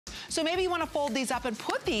So maybe you want to fold these up and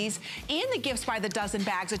put these in the gifts by the dozen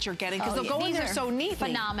bags that you're getting, because they'll go in there so neatly.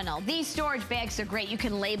 Phenomenal. These storage bags are great. You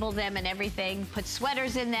can label them and everything, put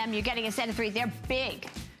sweaters in them. You're getting a set of 3. They're big.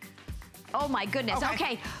 Oh my goodness.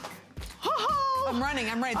 Okay. I'm running,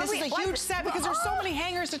 I'm ready. This is a huge set because there's so many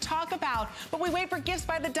hangers to talk about, but we wait for gifts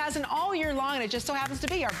by the dozen all year long, and it just so happens to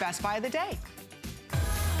be our best buy of the day.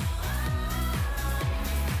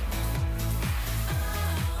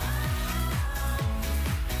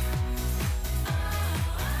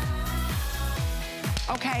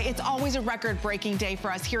 Okay, it's always a record-breaking day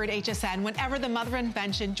for us here at HSN. Whenever the mother of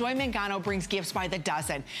invention, Joy Mangano, brings gifts by the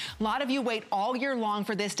dozen. A lot of you wait all year long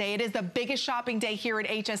for this day. It is the biggest shopping day here at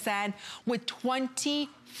HSN with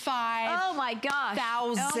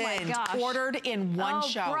 25,000 ordered in one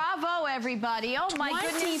show. Bravo, everybody. Oh my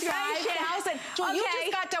goodness. 25,000. Joy, you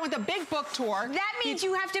just got done with a big book tour. That means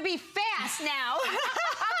you have to be fast now.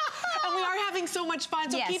 And we are having so much fun,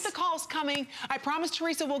 so keep the calls coming. I promise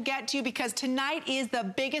Teresa will get to you because tonight is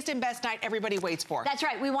the biggest and best night everybody waits for. That's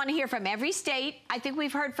right. We want to hear from every state. I think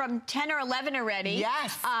we've heard from 10 or 11 already.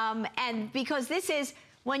 Yes. And because this is,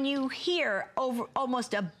 when you hear over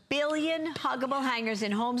almost 1 billion huggable hangers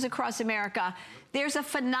in homes across America, there's a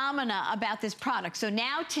phenomena about this product. So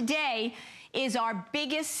now today is our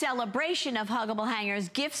biggest celebration of huggable hangers,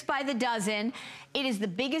 gifts by the dozen. It is the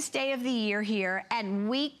biggest day of the year here, and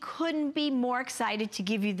we couldn't be more excited to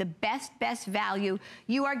give you the best value.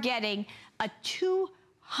 You are getting a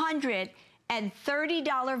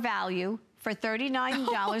 $230 value for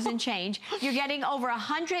 $39 and change. You're getting over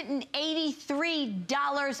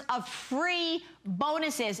 $183 of free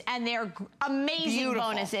bonuses, and they're amazing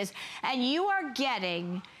bonuses. And you are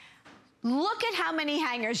getting, look at how many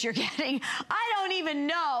hangers you're getting. I don't even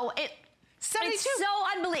know. 72. It's so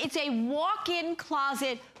unbelievable. It's a walk-in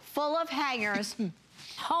closet full of hangers.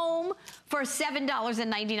 Home for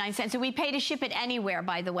 $7.99. And we pay to ship it anywhere,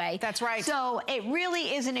 by the way. That's right. So it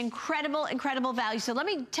really is an incredible, incredible value. So let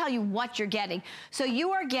me tell you what you're getting. So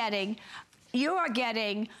you are getting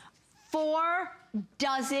 4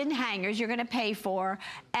 dozen hangers you're gonna pay for,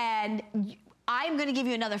 and I'm gonna give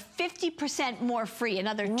you another 50% more free,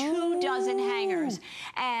 another 2 dozen hangers.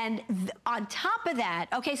 And on top of that,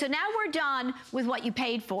 okay, so now we're done with what you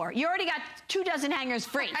paid for. You already got 2 dozen hangers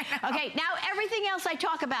free. Okay, now everything else I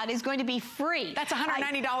talk about is going to be free. That's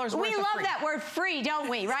 $190 worth of We love free. that word free, don't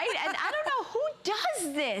we, right? And I don't know who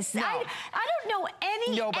does this. No. I don't know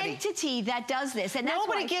any entity that does this. And that's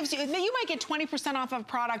Nobody gives you, you might get 20% off of a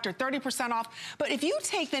product or 30% off, but if you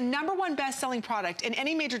take the #1 best-selling product in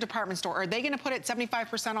any major department store, are they gonna put it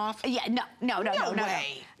 75% off? Yeah, no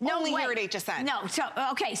way. Only here at HSN. No, so,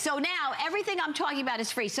 okay, so now everything I'm talking about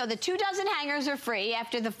is free. So the 2 dozen hangers are free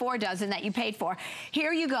after the 4 dozen that you paid for.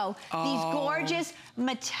 Here you go. These gorgeous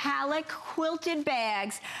metallic quilted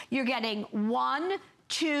bags. You're getting 1,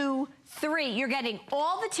 2, 3. You're getting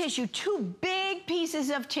all the tissue, 2 big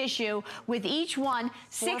pieces of tissue with each one,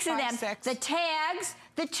 6 of them. 6. The tags,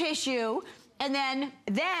 the tissue, and then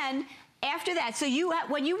after that, so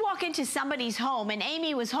when you walk into somebody's home, and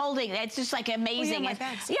Amy was holding, it's just like amazing. My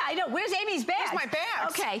bags. Yeah, I know. Where's Amy's bags? Where's my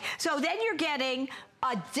bags? Okay, so then you're getting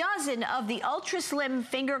a dozen of the ultra slim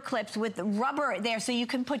finger clips with rubber there, so you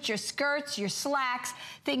can put your skirts, your slacks,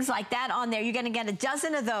 things like that on there. You're gonna get a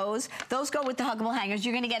dozen of those. Those go with the huggable hangers.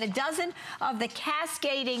 You're gonna get a dozen of the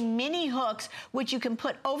cascading mini hooks, which you can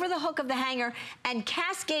put over the hook of the hanger and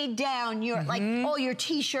cascade down your, like all your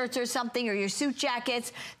t-shirts or something, or your suit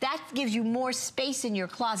jackets. That gives you more space in your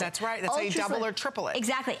closet. That's right, that's how you double or triple it.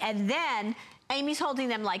 Exactly, and then Amy's holding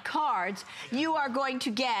them like cards.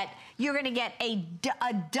 You're gonna get a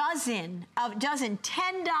dozen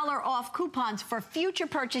 $10 off coupons for future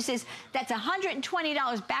purchases. That's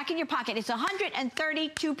 $120 back in your pocket. It's a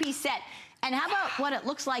 132-piece set. And how about what it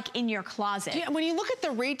looks like in your closet? Yeah, when you look at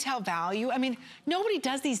the retail value, I mean, nobody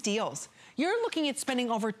does these deals. You're looking at spending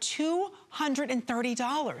over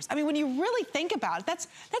 $230. I mean, when you really think about it, that's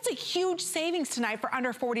a huge savings tonight for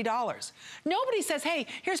under $40. Nobody says, hey,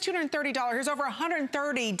 here's $230, here's over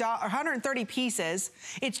 130 pieces.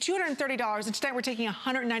 It's $230, and tonight we're taking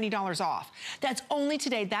 $190 off. That's only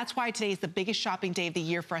today. That's why today is the biggest shopping day of the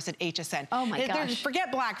year for us at HSN. Oh my gosh.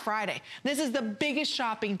 Forget Black Friday. This is the biggest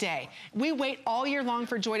shopping day. We wait all year long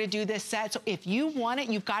for Joy to do this set, so if you want it,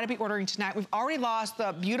 you've got to be ordering tonight. We've already lost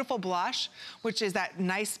the beautiful blush, which is that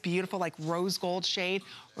nice, beautiful, like rose gold shade.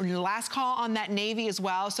 We're in the last call on that navy as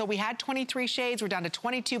well. So we had 23 shades. We're down to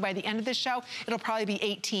 22 by the end of the show. It'll probably be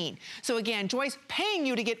 18. So again, Joy's paying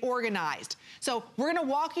you to get organized. So we're gonna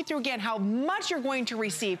walk you through again how much you're going to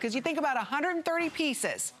receive, because you think about 130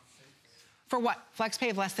 pieces for what?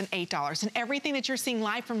 FlexPay of less than $8. And everything that you're seeing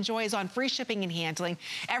live from Joy is on free shipping and handling.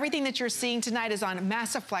 Everything that you're seeing tonight is on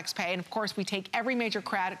massive FlexPay. And of course, we take every major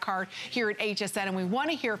credit card here at HSN, and we want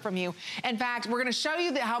to hear from you. In fact, we're going to show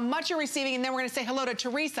you how much you're receiving, and then we're going to say hello to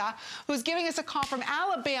Teresa, who's giving us a call from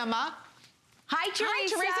Alabama. Hi, Teresa. Hi,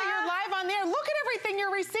 Teresa. You're live on there. Look at everything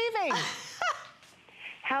you're receiving.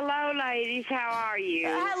 Hello, ladies. How are you?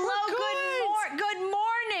 Hello. Good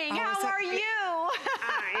morning. How are you?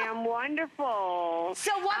 I am wonderful.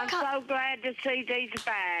 So I'm so glad to see these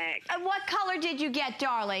bags. And what color did you get,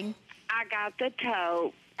 darling? I got the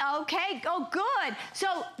taupe. Okay. Oh, good.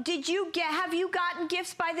 So have you gotten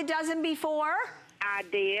gifts by the dozen before? I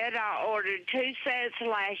did. I ordered 2 sets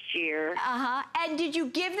last year. And did you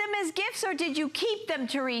give them as gifts or did you keep them,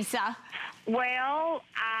 Teresa? Well,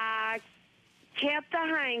 I kept the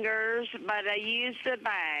hangers, but I used the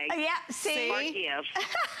bag. Yeah, see? For gifts.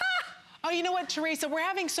 Oh, you know what, Teresa? We're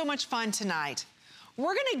having so much fun tonight.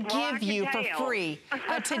 We're going to give you for free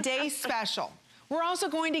a today's special. We're also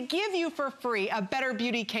going to give you for free a Better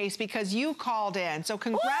Beauty case because you called in. So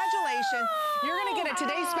congratulations. You're going to get a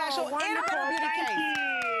today's special and a Better Beauty case.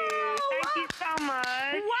 Thank you so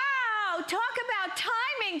much. Wow. Talk about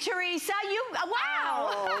timing, Teresa.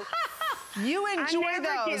 Wow. You enjoy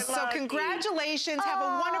those. So congratulations. Have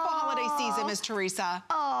a wonderful holiday season, Miss Teresa.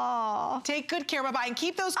 Oh. Take good care. Bye-bye. And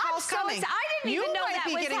keep those calls coming. I didn't even know that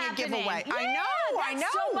was happening. You might be getting a giveaway. Yeah, I know.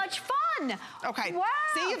 That's so much fun. Okay. Wow.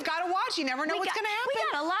 See, you've got to watch. You never know what's going to happen. We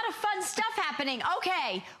got a lot of fun stuff happening.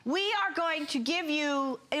 Okay. We are going to give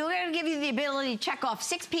you, the ability to check off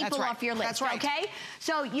 6 people off your list. That's right. Okay?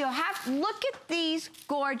 So you have to look at these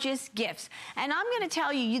gorgeous gifts. And I'm going to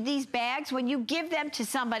tell you, these bags, when you give them to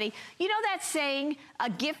somebody, you know that saying, a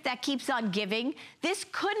gift that keeps on giving? This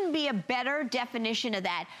couldn't be a better definition of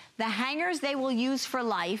that. The hangers they will use for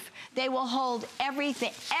life. They will hold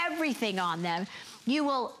everything on them. You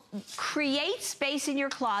will create space in your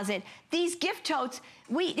closet. These gift totes,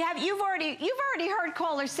 you've already heard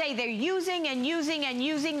callers say they're using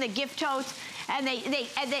the gift totes, and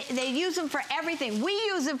they use them for everything. We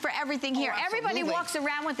use them for everything here. Everybody walks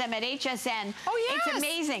around with them at HSN. Oh, yes. It's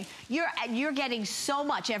amazing. You're getting so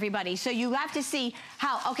much, everybody. So you have to see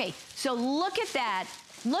how. Okay, so look at that.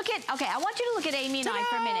 Okay, I want you to look at Amy and I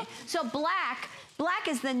for a minute. So black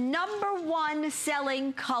is the #1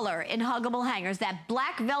 selling color in huggable hangers, that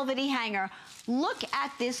black velvety hanger. Look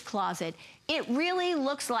at this closet. It really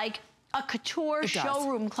looks like a couture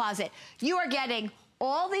showroom closet. You are getting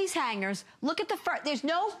all these hangers. Look at the fur. There's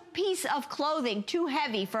no piece of clothing too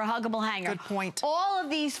heavy for a huggable hanger. Good point. All of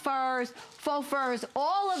these furs, faux furs,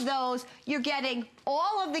 all of those, you're getting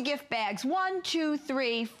all of the gift bags. 1, 2,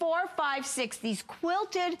 3, 4, 5, 6. These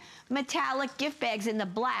quilted metallic gift bags in the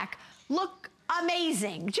black look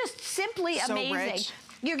amazing. Just simply amazing. Rich.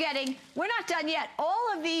 You're getting, we're not done yet,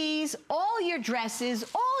 all of these, all your dresses,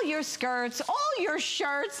 all your skirts, all your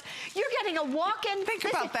shirts. You're getting a walk-in. Think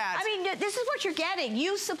about that. I mean, this is what you're getting.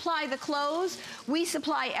 You supply the clothes, we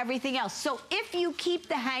supply everything else. So if you keep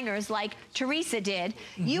the hangers like Teresa did,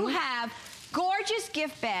 you have gorgeous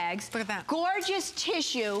gift bags, look at that, gorgeous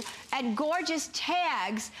tissue, and gorgeous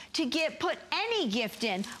tags to put any gift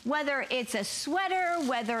in, whether it's a sweater,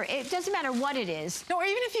 it doesn't matter what it is. No, or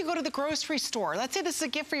even if you go to the grocery store, let's say this is a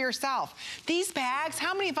gift for yourself. These bags,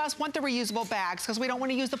 how many of us want the reusable bags because we don't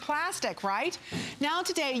want to use the plastic, right? Now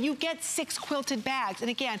today, you get 6 quilted bags. And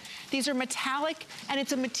again, these are metallic and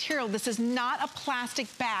it's a material. This is not a plastic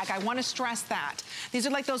bag. I want to stress that. These are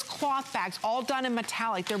like those cloth bags, all done in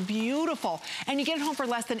metallic. They're beautiful. And you get it home for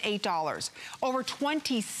less than $8. Over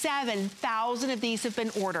 27,000 of these have been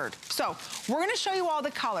ordered. So we're going to show you all the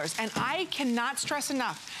colors, and I cannot stress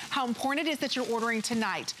enough how important it is that you're ordering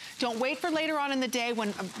tonight. Don't wait for later on in the day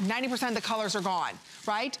when 90% of the colors are gone,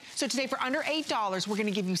 right? So today for under $8, we're going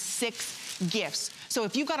to give you 6 gifts. So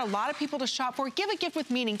if you've got a lot of people to shop for, give a gift with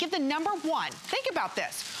meaning. Give the #1. Think about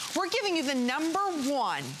this. We're giving you the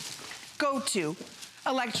 #1 go-to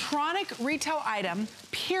electronic retail item,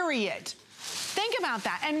 period. Think about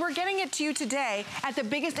that. And we're getting it to you today at the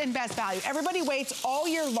biggest and best value. Everybody waits all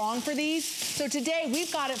year long for these. So today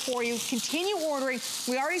we've got it for you. Continue ordering.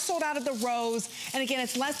 We already sold out of the rose. And again,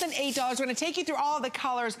 it's less than $8. We're going to take you through all of the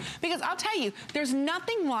colors because I'll tell you, there's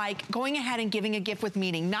nothing like going ahead and giving a gift with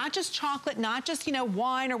meaning. Not just chocolate, not just,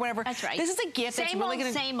 wine or whatever. That's right. This is a gift that's really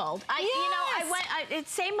going to... Same old. Yes. It's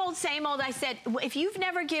same old. I said, if you've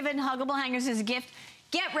never given huggable hangers as a gift,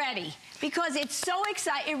 get ready. Because it's so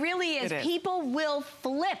exciting. It really is. People will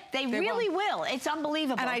flip. They really will. It's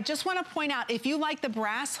unbelievable. And I just want to point out, if you like the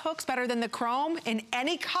brass hooks better than the chrome in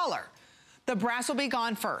any color, the brass will be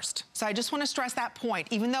gone first. So I just want to stress that point.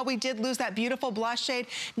 Even though we did lose that beautiful blush shade,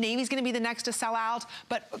 navy's going to be the next to sell out.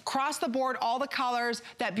 But across the board, all the colors,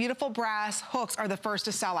 that beautiful brass hooks are the first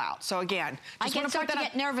to sell out. So again, I can start to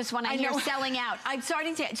get nervous when I hear selling out. I'm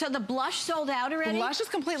starting to, so the blush sold out already? Blush is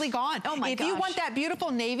completely gone. Oh my gosh. If you want that beautiful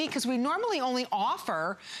navy, because we normally only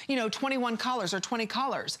offer, you know, 21 colors or 20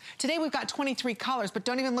 colors. Today we've got 23 colors, but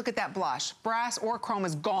don't even look at that blush. Brass or chrome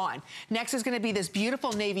is gone. Next is going to be this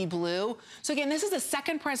beautiful navy blue. So again, this is the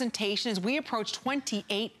second presentation as we approach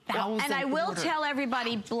 28,000 And I will tell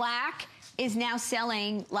everybody, black is now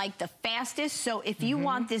selling like the fastest. So if you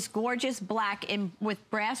want this gorgeous black with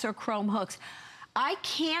brass or chrome hooks, I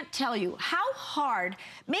can't tell you how hard,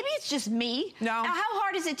 maybe it's just me. No. How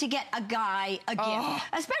hard is it to get a guy a gift?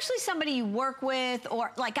 Especially somebody you work with,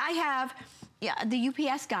 or like I have, the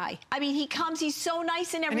UPS guy. I mean, he comes, he's so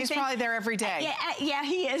nice and everything. And he's probably there every day. Yeah,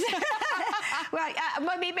 he is.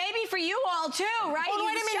 Well, maybe for you all too, right? Well, no,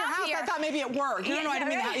 I didn't mean your house. I thought maybe at work. No, I didn't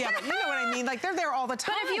mean that. Yeah, but you know what I mean. Like, they're there all the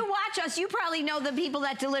time. But if you watch us, you probably know the people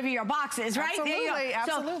that deliver your boxes, right? Absolutely,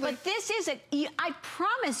 absolutely. So, but this is I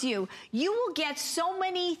promise you, you will get so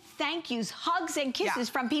many thank yous, hugs and kisses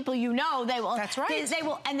from people you know. They will. That's right. They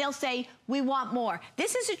will, and they'll say, we want more.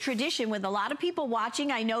 This is a tradition with a lot of people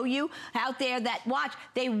watching. I know you out there that watch.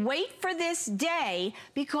 They wait for this day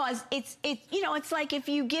because it's like if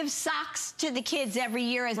you give socks to the kids every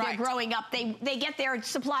year as they're growing up, they get their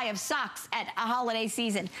supply of socks at a holiday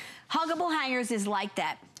season. Huggable hangers is like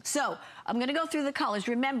that. So I'm going to go through the colors.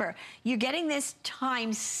 Remember, you're getting this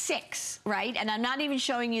times 6, right? And I'm not even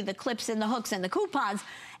showing you the clips and the hooks and the coupons.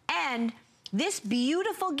 And this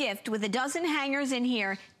beautiful gift with a dozen hangers in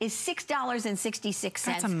here is $6.66.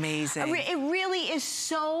 That's amazing. It really is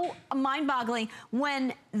so mind-boggling.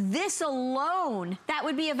 When this alone, that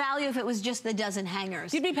would be a value if it was just the dozen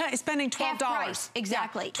hangers. You'd be spending $12. Half price.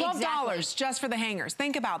 Exactly. Yeah, $12 just for the hangers.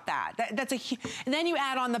 Think about that. That's and then you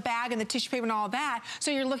add on the bag and the tissue paper and all that.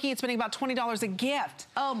 So you're looking at spending about $20 a gift.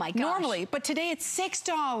 Oh my gosh. Normally, but today it's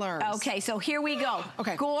 $6. Okay, so here we go.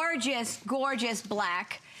 Okay. Gorgeous, gorgeous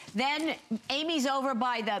black. Then Amy's over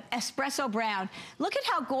by the espresso brown. Look at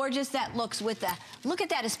how gorgeous that looks with look at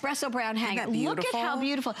that espresso brown hanger. Isn't that beautiful? Look at how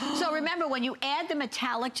beautiful. So remember, when you add the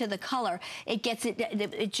metallic to the color,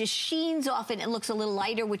 it just sheens off and it looks a little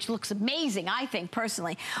lighter, which looks amazing, I think,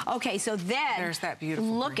 personally. Okay, so then there's that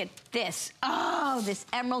beautiful look green. at this. Oh, this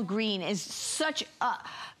emerald green is such a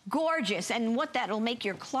gorgeous, and what that'll make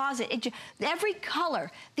your closet. Every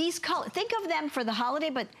color, these colors, think of them for the holiday,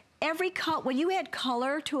 but every color, when you add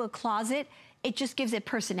color to a closet, it just gives it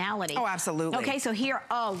personality. Oh, absolutely. Okay, so here,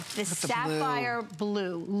 the sapphire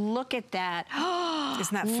blue. Look at that.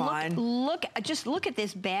 Isn't that fun? Just look at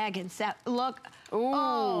this bag and look. Ooh.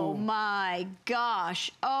 Oh my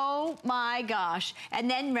gosh. Oh my gosh. And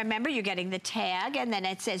then remember, you're getting the tag, and then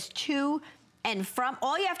it says to and from.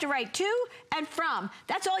 All you have to write to and from.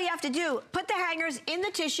 That's all you have to do. Put the hangers in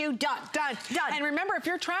the tissue. Done. Done. Done. And remember, if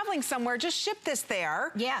you're traveling somewhere, just ship this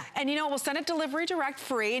there. Yeah. And you know, we'll send it delivery direct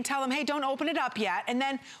free and tell them, hey, don't open it up yet. And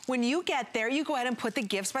then when you get there, you go ahead and put the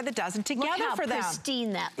gifts by the dozen together for them. Look how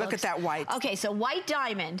pristine that looks. Look at that white. Okay, so white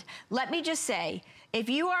diamond. Let me just say, if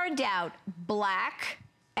you are in doubt, black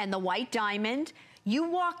and the white diamond, you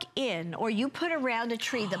walk in or you put around a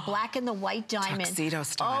tree the black and the white diamond. Tuxedo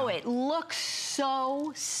style. Oh, it looks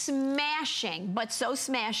so smashing, but so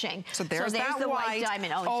smashing. So there's the white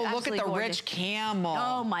diamond. Oh, look at the rich camel.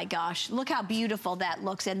 Oh my gosh, look how beautiful that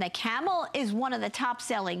looks. And the camel is one of the top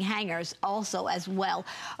selling hangers also as well.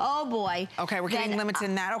 Oh boy. Okay, we're getting limited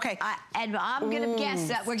in that. Okay. And I'm gonna guess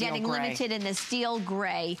that we're getting limited in the steel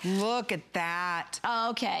gray. Look at that.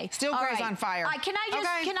 Okay. Steel gray's on fire. Can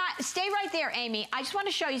I stay right there, Amy? I just want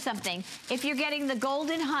to show you something. If you're getting the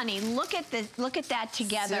golden honey, look at that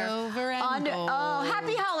together. Silver and gold. Oh,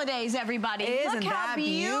 happy holidays, everybody. Isn't look how that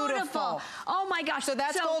beautiful. Oh my gosh. So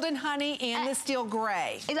that's golden honey and the steel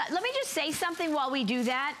gray. Let me just say something while we do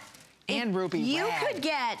that. And ruby red. You could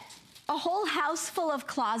get a whole house full of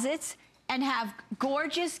closets and have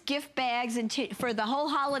gorgeous gift bags for the whole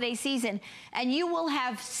holiday season, and you will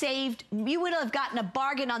have saved, you would have gotten a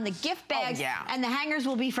bargain on the gift bags, and the hangers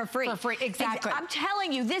will be for free. For free, exactly. I'm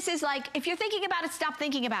telling you, this is like, if you're thinking about it, stop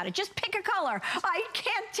thinking about it. Just pick a color. I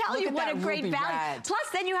can't tell you what a great value. Red. Plus,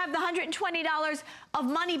 then you have the $120 of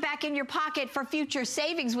money back in your pocket for future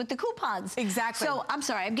savings with the coupons. Exactly. So, I'm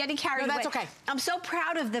sorry, I'm getting carried away. That's okay. I'm so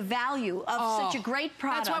proud of the value of such a great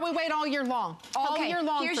product. That's why we wait all year long. All year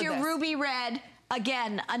long here's for your this. ruby red.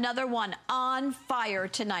 Again, another one on fire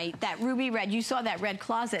tonight. That ruby red. You saw that red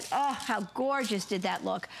closet. Oh, how gorgeous did that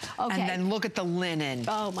look. Okay. And then look at the linen.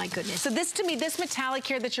 Oh, my goodness. So this, to me, this metallic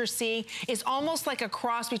here that you're seeing is almost like a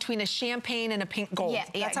cross between a champagne and a pink gold. Yeah,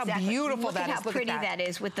 That's exactly. how beautiful that is. Look at how pretty that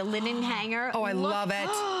is with the linen hanger. Oh, I love it.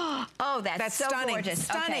 Oh, that's so stunning. gorgeous.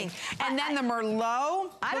 Stunning. Okay. And then the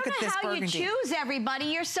Merlot. I don't know how you choose, everybody.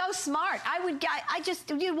 You're so smart.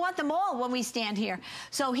 You'd want them all when we stand here.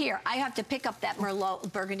 So here, I have to pick up that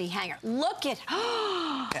Merlot burgundy hanger. Look at,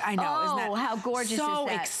 I know, oh, isn't that how gorgeous is that? So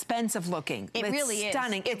expensive looking. It really is.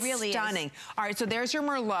 Stunning. It really is. Stunning. All right, so there's your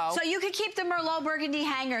Merlot. So you could keep the Merlot burgundy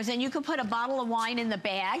hangers and you could put a bottle of wine in the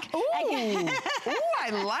bag. Ooh, ooh, I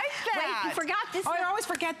like that. Wait, you forgot this. Oh, I always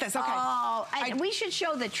forget this. Okay. Oh, and we should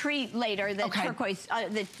show the tree later, the turquoise,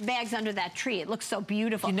 the bags under that tree. It looks so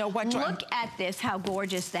beautiful. You know what? Look at this, how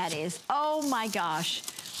gorgeous that is. Oh my gosh.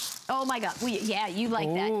 Oh my God! Yeah, you like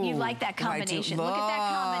that. You like that combination. Look at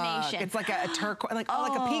that combination. It's like a turquoise, like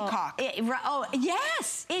a peacock.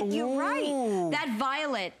 Yes, you're right. That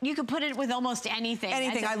violet, you could put it with almost anything.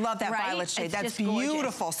 Anything. I love that violet shade. It's that's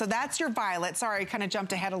beautiful. Gorgeous. So that's your violet. Sorry, I kind of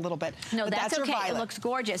jumped ahead a little bit. No, that's your okay. violet. It looks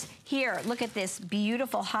gorgeous. Here, look at this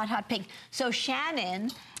beautiful hot pink. So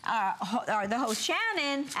Shannon, the host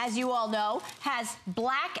Shannon, as you all know, has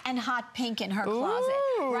black and hot pink in her closet,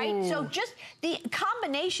 right? So just the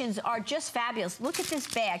combinations are just fabulous. Look at this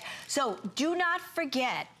bag. So do not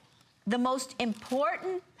forget, the most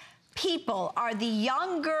important people are the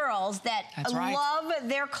young girls that love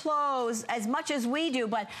their clothes as much as we do,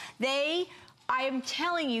 but I am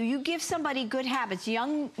telling you, you give somebody good habits,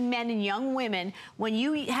 young men and young women, when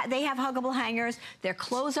they have huggable hangers, their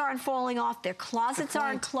clothes aren't falling off, their closets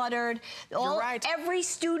aren't cluttered. Every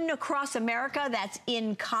student across America that's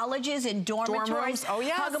in colleges and dormitories,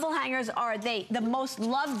 huggable hangers are the most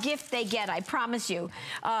loved gift they get, I promise you.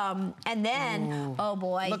 And then, oh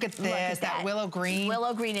boy. Look at this, that willow green.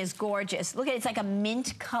 Willow green is gorgeous. Look at it, it's like a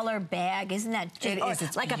mint color bag, isn't that? It is.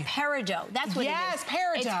 It's like a peridot. That's what it is. Yes,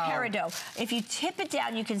 peridot. It's peridot. If you tip it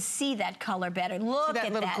down, you can see that color better. Look at that.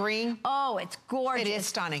 That little green? Oh, it's gorgeous. It is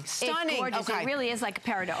stunning. Stunning. It's gorgeous. Okay. It really is like a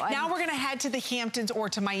peridot. Now we're going to head to the Hamptons or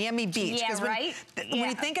to Miami Beach. Yeah, right? When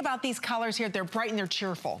you think about these colors here, they're bright and they're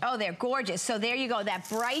cheerful. Oh, they're gorgeous. So there you go. That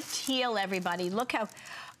bright teal, everybody. Look how...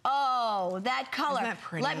 Oh, that color. Isn't that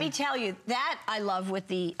pretty? Let me tell you, that I love with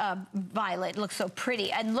the violet. It looks so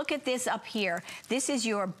pretty. And look at this up here. This is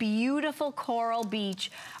your beautiful coral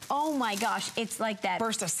beach. Oh my gosh, it's like that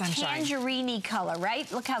burst of sunshine, tangerine-y color,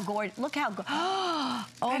 right? Look how gorgeous. Look how oh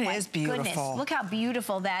that my is beautiful. Goodness. Look how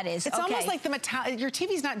beautiful that is. It's almost like the metallic. Your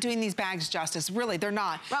TV's not doing these bags justice. Really, they're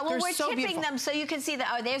not. Right, well, we're so tipping beautiful. them so you can see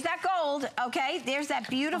that. Oh, there's that gold. Okay, there's that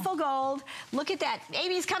beautiful gold. Look at that.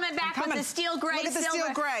 Amy's coming back with the steel gray. Look at the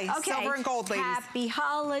steel gray. Okay. Silver and gold, ladies. Happy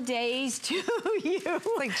holidays to you. It's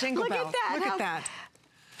like jingle bells. Look at that. Look at that.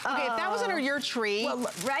 Okay, if that was under your tree. Well,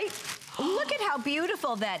 right? Look at how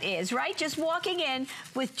beautiful that is, right? Just walking in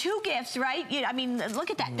with two gifts, right? I mean, look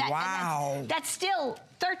at that. Wow. That's still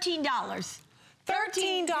 $13.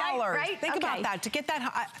 $13, right? Think about that. To get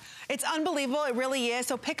that, it's unbelievable. It really is.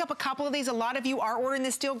 So pick up a couple of these. A lot of you are ordering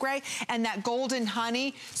the steel gray and that golden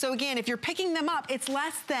honey. So again, if you're picking them up, it's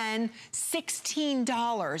less than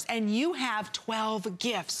 $16 and you have 12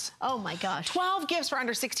 gifts. Oh my gosh. 12 gifts for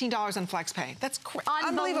under $16 on FlexPay. That's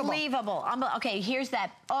unbelievable. Okay, here's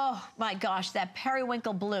that. Oh my gosh, that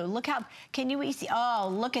periwinkle blue. Look how, can you see? Oh,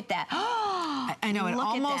 look at that. I know, it look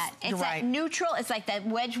almost, at that. you're It's that neutral, it's like that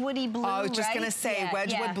Wedgwoody blue, I was just going to say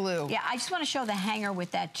Wedgwood blue. Yeah, I just want to show the hanger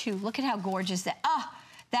with that too. Look at how gorgeous that,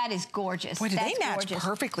 that is gorgeous. Boy, do they match gorgeous.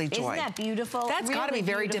 Perfectly, Joy. Isn't that beautiful? That's really got to be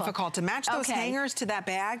very beautiful. difficult to match those hangers to that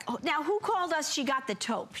bag. Oh, now, who called us? She got the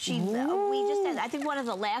taupe. We just had, I think, one of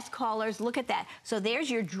the last callers. Look at that. So there's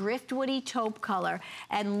your driftwoody taupe color.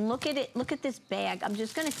 And look at it. Look at this bag. I'm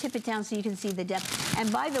just going to tip it down so you can see the depth. And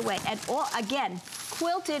by the way, again,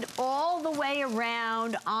 quilted all the way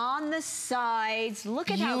around on the sides. Look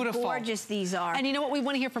at how gorgeous these are. And you know what? We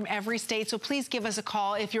want to hear from every state, so please give us a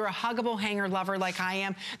call if you're a huggable hanger lover like I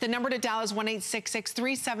am. The number to dial is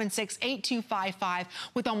 1-866-376-8255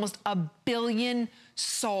 with almost 1 billion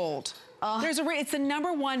sold. It's the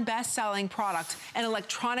 #1 best-selling product in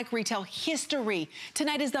electronic retail history.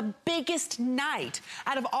 Tonight is the biggest night.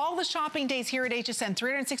 Out of all the shopping days here at HSN,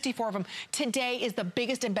 364 of them, today is the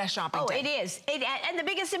biggest and best shopping day. Oh, it is. And the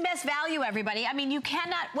biggest and best value, everybody. I mean, you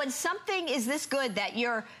cannot, when something is this good that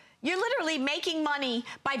you're You're literally making money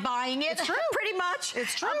by buying it. It's true. Pretty much.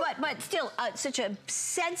 It's true. But still, such a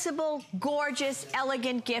sensible, gorgeous,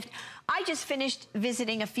 elegant gift. I just finished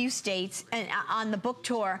visiting a few states and on the book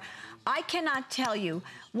tour. I cannot tell you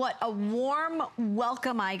what a warm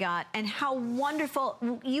welcome I got and how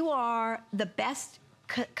wonderful. You are the best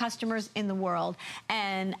customers in the world,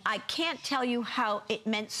 and I can't tell you how it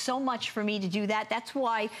meant so much for me to do that. That's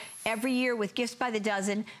why every year with Gifts by the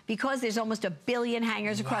Dozen, because there's almost 1 billion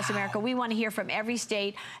hangers across America, we want to hear from every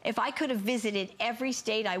state. If I could have visited every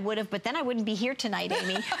state, I would have, but then I wouldn't be here tonight,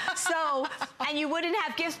 Amy. So, and you wouldn't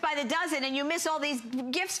have Gifts by the Dozen, and you miss all these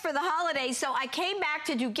gifts for the holidays. So I came back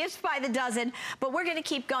to do Gifts by the Dozen, but we're going to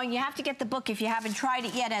keep going. You have to get the book if you haven't tried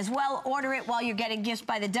it yet as well. Order it while you're getting Gifts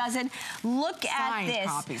by the Dozen. Look at this.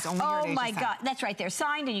 Copies, only oh my God, that's right. They're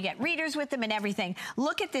signed, and you get readers with them and everything.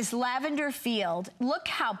 Look at this lavender field. Look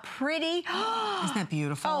how pretty. Isn't that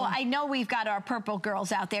beautiful? Oh, I know we've got our purple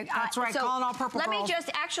girls out there. That's right, so calling all purple let girls. me just,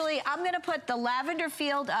 actually, I'm going to put the lavender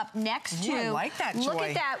field up next to. I like that, Joy. Look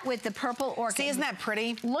at that with the purple orchid. See, isn't that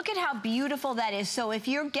pretty? Look at how beautiful that is. So if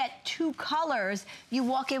you get 2 colors, you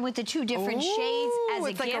walk in with the 2 different shades as a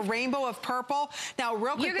it's like gift. a rainbow of purple. Now,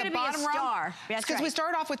 real quick, You're gonna the bottom be a star. That's because right. we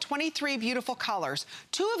started off with 23 beautiful colors.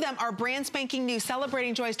 2 of them are brand spanking new,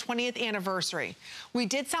 celebrating Joy's 20th anniversary. We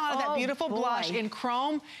did sell out of that beautiful blush in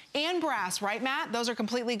chrome and brass, right, Matt? Those are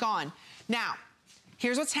completely gone. Now,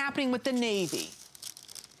 here's what's happening with the navy.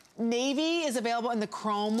 Navy is available in the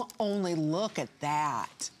chrome only. Look at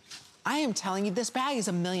that. I am telling you, this bag is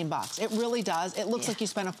 $1 million. It really does. It looks like you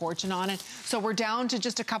spent a fortune on it. So we're down to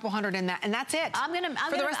just a couple hundred in that, and that's it.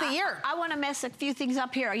 For the rest of the year. I want to mess a few things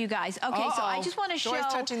up here, you guys. Okay, so I just want to show.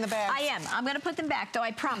 Joy's touching the bags. I am. I'm going to put them back, though. I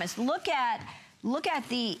promise. Look at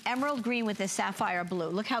the emerald green with the sapphire blue.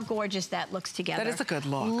 Look how gorgeous that looks together. That is a good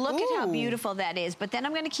look. Look at how beautiful that is. But then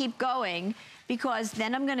I'm going to keep going because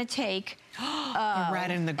then I'm going to take the red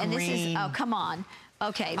and the green. And this is, oh, come on.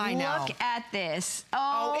 Okay, I know. Look at this.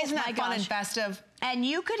 Oh, isn't that my fun gosh. and festive? And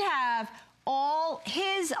you could have all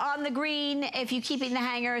his on the green if you keep in the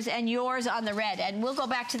hangers and yours on the red. And we'll go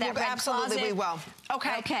back to that red absolutely, closet. we will.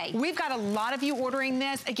 Okay. We've got a lot of you ordering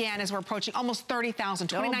this. Again, as we're approaching almost 30,000,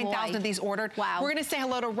 29,000 of these ordered. Wow. We're going to say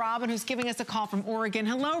hello to Robin, who's giving us a call from Oregon.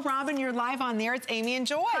 Hello, Robin. You're live on there. It's Amy and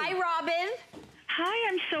Joy. Hi, Robin.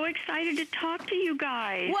 Hi, I'm so excited to talk to you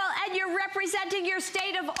guys. Well, and you're representing your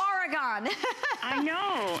state of Oregon. I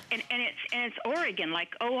know, and it's Oregon, like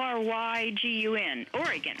O-R-Y-G-U-N,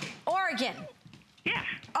 Oregon. Oregon. Yeah.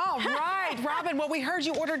 Oh, right, Robin. Well, we heard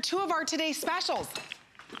you ordered 2 of our today's specials.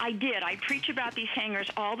 I did. I preach about these hangers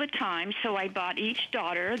all the time, so I bought each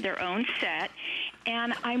daughter their own set.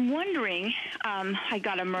 And I'm wondering, I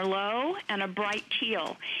got a Merlot and a bright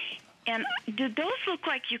teal. And did those look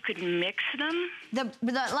like you could mix them?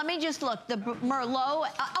 Let me just look. The Merlot.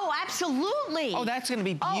 Oh, absolutely. Oh, that's going to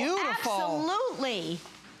be beautiful. Oh, absolutely.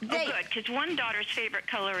 Oh, good, because one daughter's favorite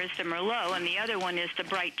color is the Merlot, and the other one is the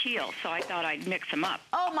bright teal, so I thought I'd mix them up.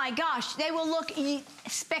 Oh, my gosh. They will look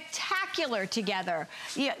spectacular together.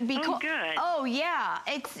 Yeah, oh, good. Oh, yeah.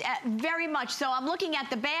 It's very much so. I'm looking at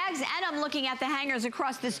the bags, and I'm looking at the hangers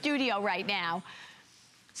across the studio right now.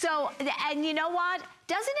 So, and you know what?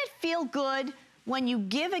 Doesn't it feel good when you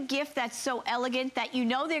give a gift that's so elegant that you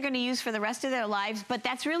know they're going to use for the rest of their lives, but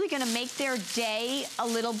that's really going to make their day a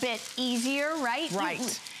little bit easier, right?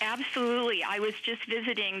 Right. Absolutely. I was just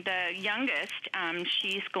visiting the youngest.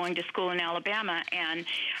 She's going to school in Alabama, and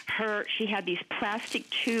she had these plastic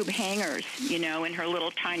tube hangers, you know, in her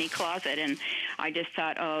little tiny closet, and I just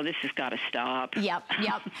thought, oh, this has got to stop. Yep.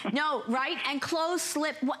 No, right? And clothes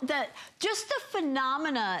slip. Just the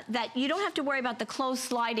phenomena that you don't have to worry about the clothes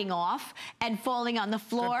sliding off and falling on the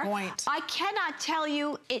floor. Good point. I cannot tell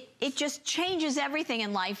you, it just changes everything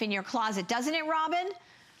in life in your closet, doesn't it, Robin?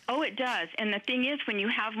 Oh, it does. And the thing is, when you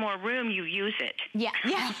have more room, you use it. Yeah.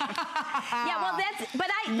 Yeah, well, that's a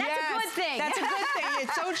good thing. That's a good thing.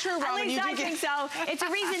 It's so true, Robin. At least I think so. It's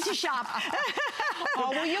a reason to shop. Oh,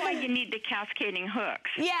 well, you need the cascading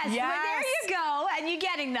hooks. Yes. Well, there you go. And you're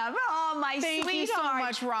getting them. Oh, my sweetheart. Thank you so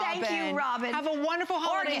much, Robin. Thank you, Robin. Have a wonderful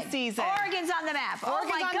holiday season. Oregon's on the map. Oh,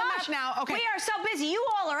 my gosh. Now. Okay. We are so busy. You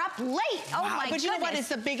all are up late. Oh, my goodness. But you know what? It's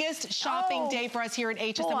the biggest shopping day for us here at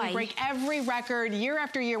HSN. We break every record year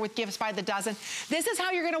after year with Gifts by the Dozen. This is how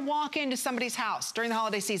you're going to walk into somebody's house during the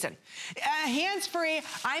holiday season. Hands-free,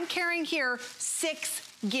 I'm carrying here 6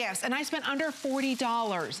 gifts, and I spent under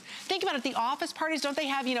 $40. Think about it, the office parties, don't they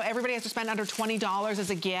have, you know, everybody has to spend under $20 as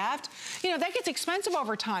a gift? You know, that gets expensive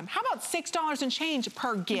over time. How about $6 and change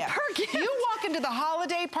per gift? Per gift. You walk into the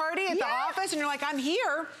holiday party at the office and you're like, I'm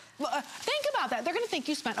here. Think about that. They're going to think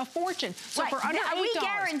you spent a fortune. So for under $8.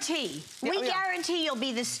 We guarantee you'll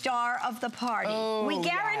be the star of the party. Oh, we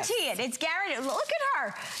guarantee it. It's guaranteed. Look at her.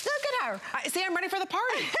 Look at her. See, I'm ready for the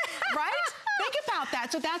party, right? Think about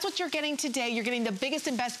that. So that's what you're getting today. You're getting the biggest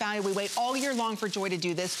and best value. We wait all year long for Joy to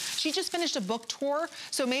do this. She just finished a book tour,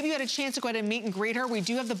 so maybe you had a chance to go ahead and meet and greet her. We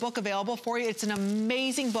do have the book available for you. It's an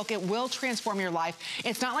amazing book. It will transform your life.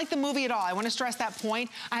 It's not like the movie at all. I want to stress that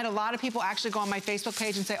point. I had a lot of people actually go on my Facebook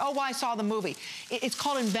page and say, oh, well, I saw the movie. It's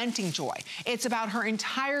called Inventing Joy. It's about her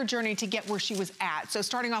entire journey to get where she was at. So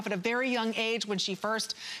starting off at a very young age when she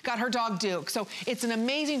first got her dog Duke. So it's an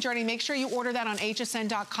amazing journey. Make sure you order that on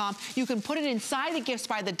hsn.com. You can put it inside the gifts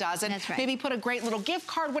by the dozen. That's right. Maybe put a great little gift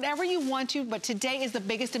card, whatever you want to, but today is the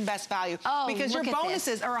biggest and best value because your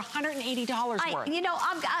bonuses are $180 worth. You know,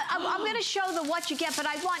 I'm going to show the what you get, but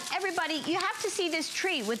I want everybody, you have to see this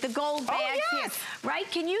tree with the gold bags here, right?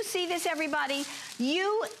 Can you see this, everybody?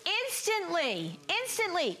 You instantly,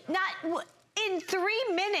 not in 3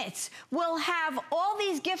 minutes, will have all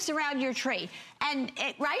these gifts around your tree. And,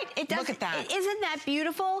 right? It does. Look at that. Isn't that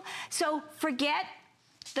beautiful? So forget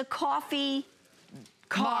the coffee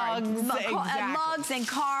cards, mugs and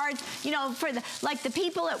cards, you know, for the, like the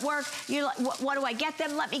people at work, you're like, what do I get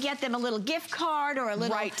them? Let me get them a little gift card or a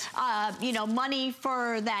little, you know, money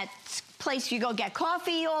for that place you go get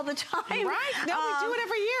coffee all the time. Right, no, we do it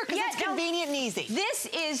every year because it's convenient and easy. This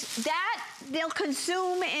is, that they'll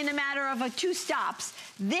consume in a matter of 2 stops.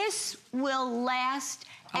 This will last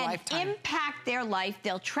and impact their life.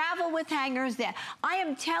 They'll travel with hangers. I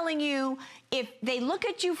am telling you, if they look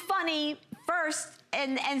at you funny first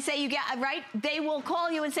and say you get, right, they will call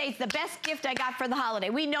you and say, it's the best gift I got for the holiday.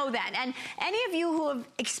 We know that. And any of you who have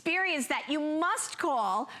experienced that, you must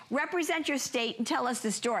call, represent your state, and tell us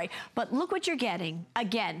the story. But look what you're getting.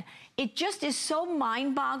 Again, it just is so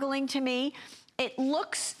mind-boggling to me. It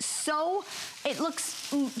looks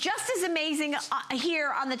just as amazing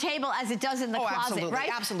here on the table as it does in the closet, right?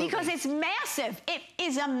 Absolutely. Because it's massive. It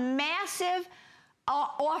is a massive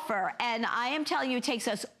offer, and I am telling you, it takes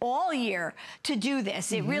us all year to do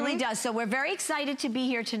this. It really does. So we're very excited to be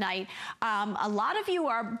here tonight. A lot of you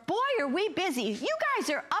are, boy, are we busy. You guys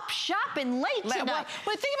are up shopping late tonight.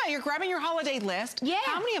 Well, think about it. You're grabbing your holiday list. Yeah.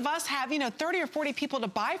 How many of us have, you know, 30 or 40 people to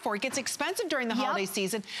buy for? It gets expensive during the holiday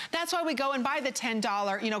season. That's why we go and buy the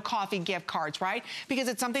 $10, you know, coffee gift cards, right? Because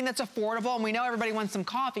it's something that's affordable, and we know everybody wants some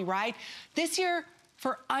coffee, right? This year,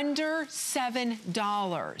 for under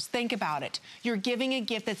 $7. Think about it. You're giving a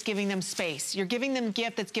gift that's giving them space. You're giving them a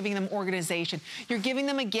gift that's giving them organization. You're giving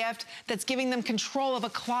them a gift that's giving them control of a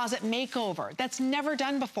closet makeover. That's never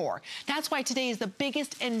done before. That's why today is the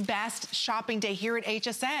biggest and best shopping day here at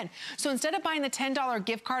HSN. So instead of buying the $10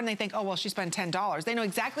 gift card and they think, oh, well, she spent $10. They know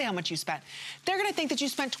exactly how much you spent. They're gonna think that you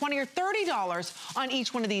spent $20 or $30 on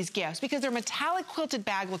each one of these gifts because their metallic quilted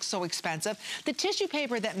bag looks so expensive, the tissue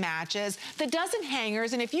paper that matches, the dozen hangers.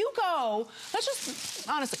 And if you go, let's just,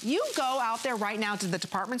 honestly, you go out there right now to the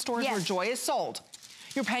department stores where Joy is sold,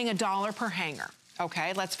 you're paying $1 per hanger,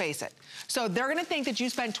 okay? Let's face it. So they're gonna think that you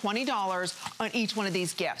spent $20 on each one of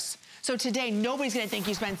these gifts. So today, nobody's gonna think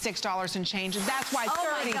you spent $6 and change, and that's why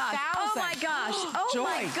 $30,000. Oh my gosh, oh Joy.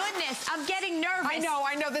 my goodness, I'm getting nervous.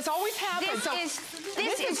 I know, this always happens.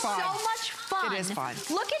 This is so much fun. It is fun.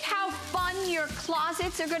 Look at how fun your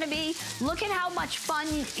closets are gonna be. Look at how much fun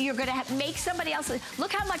you're gonna make somebody else.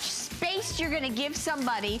 Look how much space you're gonna give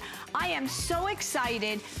somebody. I am so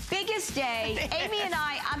excited. Biggest day. Amy and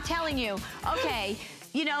I'm telling you, okay,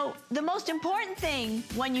 you know, the most important thing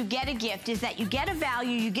when you get a gift is that you get a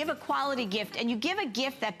value, you give a quality gift, and you give a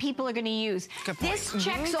gift that people are going to use. Good point. This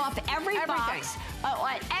checks off every box.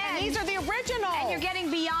 And these are the original. And you're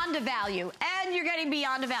getting beyond a value. And you're getting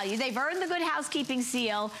beyond a value. They've earned the Good Housekeeping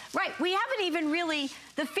seal. Right, we haven't even really,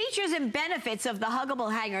 the features and benefits of the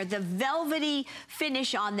huggable hanger, the velvety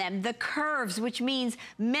finish on them, the curves, which means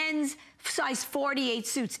men's size 48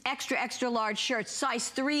 suits, extra, extra large shirts,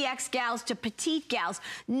 size 3X gals to petite gals.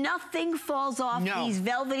 Nothing falls off these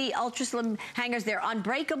velvety, ultra slim hangers. They're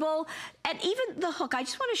unbreakable. And even the hook, I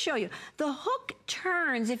just want to show you. The hook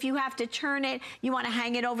turns if you have to turn it. You want to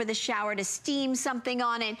hang it over the shower to steam something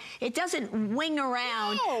on it. It doesn't wing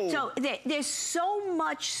around. So there's so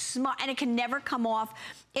much smart, and it can never come off.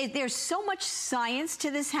 There's so much science to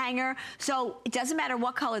this hanger, so it doesn't matter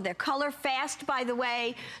what color. They're color fast, by the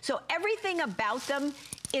way. So everything about them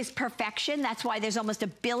is perfection. That's why there's almost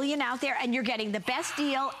 1 billion out there, and you're getting the best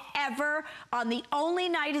deal ever on the only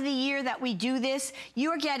night of the year that we do this.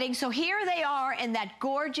 You're getting, so here they are in that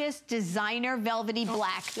gorgeous designer velvety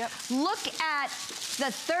black. Look at the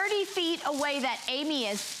 30 feet away that Amy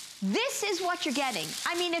is. This is what you're getting.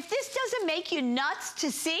 I mean, if this doesn't make you nuts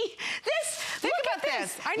to see this, think about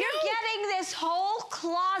this. I know. You're getting this whole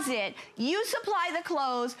closet. You supply the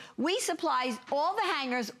clothes. We supply all the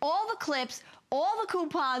hangers, all the clips, all the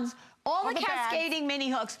coupons, all the cascading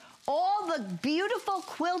mini hooks, all the beautiful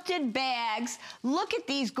quilted bags. Look at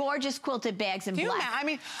these gorgeous quilted bags in black. I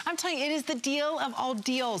mean, I'm telling you, it is the deal of all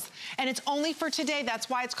deals. And it's only for today. That's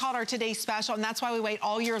why it's called our Today Special. And that's why we wait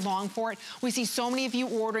all year long for it. We see so many of you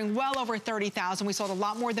ordering, well over 30,000. We sold a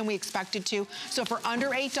lot more than we expected to. So for under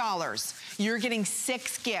 $8, you're getting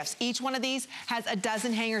 6 gifts. Each one of these has a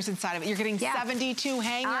dozen hangers inside of it. You're getting 72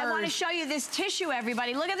 hangers. I want to show you this tissue,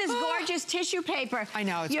 everybody. Look at this gorgeous tissue paper. I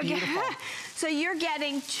know, it's beautiful. So you're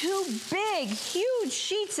getting 2 big, huge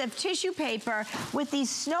sheets of tissue paper with these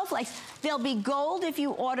snowflakes. They'll be gold if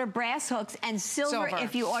you order brass hooks and silver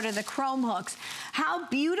if you order the chrome hooks. How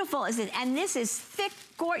beautiful is it? And this is thick,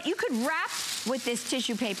 gorgeous. You could wrap with this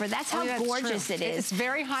tissue paper. That's how gorgeous it is. It's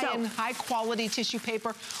very high-end, high-quality tissue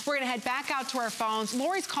paper. We're going to head back out to our phones.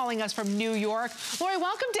 Lori's calling us from New York. Lori,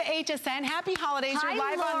 welcome to HSN. Happy holidays. Hi, You're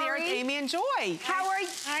live on the air with Amy and Joy. How are you?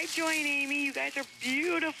 Hi, Joy and Amy. You guys are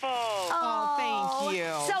beautiful. Oh, thank you.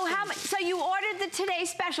 So you ordered the Today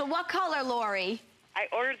Special. What color, Lori? I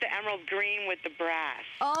ordered the emerald green with the brass.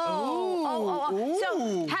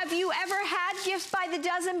 So have you ever had gifts by the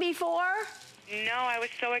dozen before? No, I was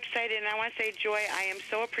so excited, and I want to say, Joy, I am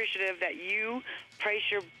so appreciative that you price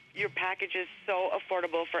your packages so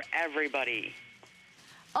affordable for everybody.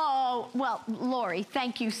 Oh, well, Lori,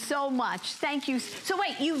 thank you so much. Thank you. So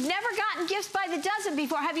wait, you've never gotten gifts by the dozen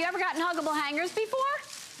before. Have you ever gotten huggable hangers before?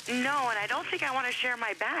 No, and I don't think I want to share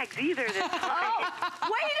my bags either this time.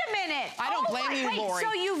 Wait a minute. I don't blame you, Lori.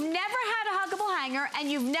 So you've never had a huggable hanger, and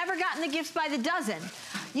you've never gotten the gifts by the dozen.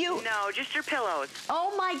 No, just your pillows.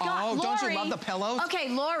 Oh, my God. Oh, Lori, don't you love the pillows? Okay,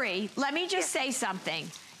 Lori, let me just say something.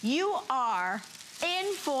 You are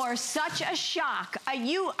in for such a shock. Are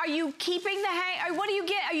you keeping the hang? What do you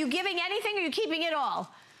get? Are you giving anything, or are you keeping it all?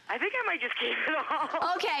 I think I might just keep it all.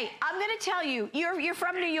 Okay, I'm going to tell you. You're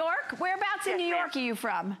from New York? Whereabouts in New York are you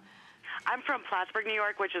from? I'm from Plattsburgh, New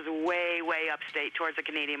York, which is way, way upstate towards the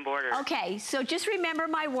Canadian border. Okay, so just remember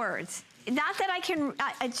my words. Not that I can,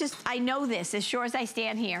 I know this as sure as I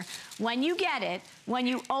stand here. When you get it, when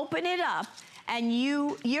you open it up, and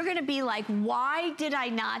you're gonna be like, why did I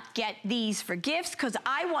not get these for gifts? Because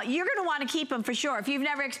you're gonna wanna keep them for sure. If you've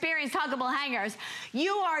never experienced huggable hangers,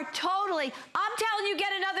 you are totally, I'm telling you,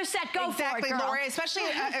 get another set, go for it, girl. Exactly, Lori, especially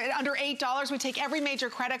under $8. We take every major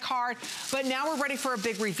credit card, but now we're ready for a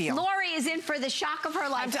big reveal. Lori is in for the shock of her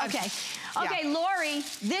life. Okay, Lori,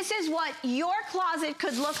 this is what your closet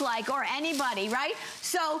could look like, or anybody, right?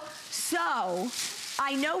 So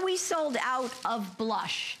I know we sold out of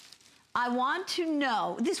blush. I want to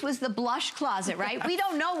know, this was the blush closet, right? We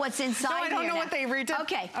don't know what's inside here. No, I don't know what they redid.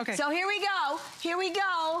 Okay, so here we go. Here we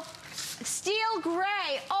go. Steel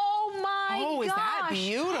gray. Oh my gosh. Oh, is that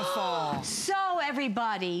beautiful? So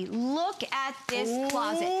everybody, look at this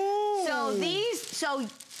closet. So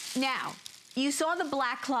now, you saw the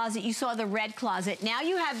black closet, you saw the red closet. Now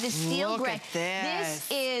you have this steel gray. Look at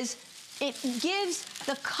this. It gives,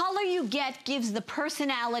 the color you get gives the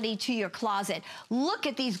personality to your closet. Look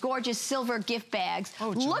at these gorgeous silver gift bags.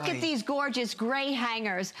 Oh, Joy. Look at these gorgeous gray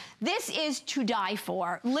hangers. This is to die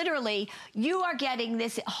for. Literally, you are getting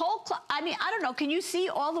this whole, I mean, I don't know, can you see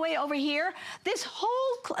all the way over here? This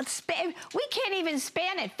whole, we can't even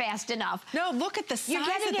span it fast enough. No, look at the size of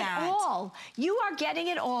that. You're getting it all. You are getting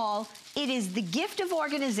it all. It is the gift of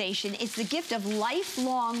organization. It's the gift of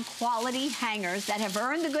lifelong quality hangers that have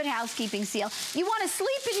earned the Good Housekeeping seal. You want to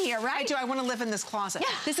sleep in here, right? I do. I want to live in this closet.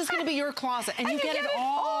 This is going to be your closet, and you get it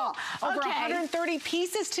all. Over 130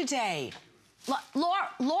 pieces today. Lori,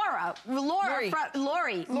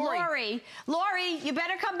 you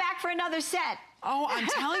better come back for another set. Oh, I'm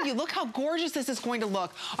telling you, look how gorgeous this is going to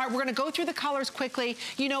look. All right, we're going to go through the colors quickly.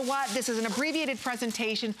 You know what? This is an abbreviated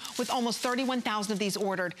presentation with almost 31,000 of these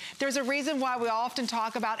ordered. There's a reason why we often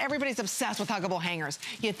talk about everybody's obsessed with huggable hangers.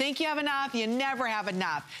 You think you have enough, you never have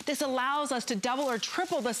enough. This allows us to double or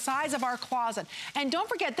triple the size of our closet. And don't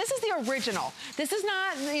forget, this is the original. This is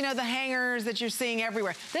not, you know, the hangers that you're seeing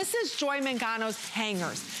everywhere. This is Joy Mangano's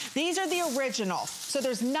hangers. These are the original. So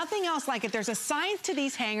there's nothing else like it. There's a science to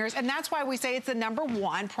these hangers, and that's why we say it's the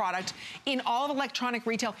 #1 product in all of electronic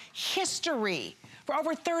retail history for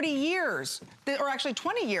over 30 years, or actually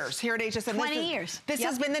 20 years here at HSN. 20 years. This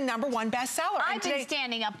has been the #1 bestseller. I've been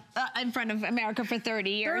standing up in front of America for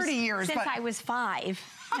 30 years. 30 years. Since I was 5.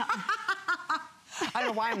 No. I don't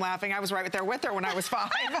know why I'm laughing. I was right there with her when I was 5.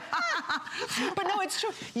 But no, it's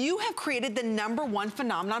true. You have created the #1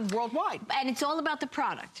 phenomenon worldwide. And it's all about the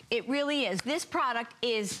product. It really is. This product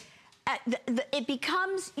is... it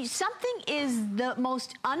becomes, something is the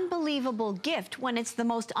most unbelievable gift when it's the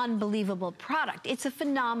most unbelievable product. It's a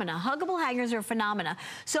phenomena. Huggable hangers are a phenomena.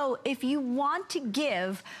 So if you want to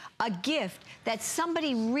give a gift that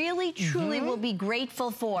somebody really, truly will be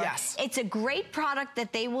grateful for, yes, it's a great product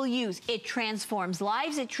that they will use. It transforms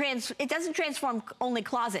lives. It doesn't transform only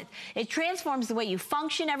closet. It transforms the way you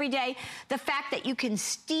function every day. The fact that you can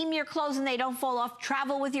steam your clothes and they don't fall off,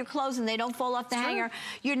 travel with your clothes and they don't fall off the hanger.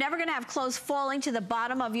 You're never going to have clothes falling to the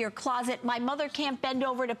bottom of your closet. My mother can't bend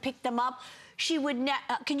over to pick them up. She would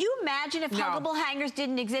can you imagine if huggable hangers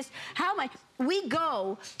didn't exist? How much? We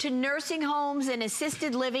go to nursing homes and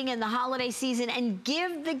assisted living in the holiday season and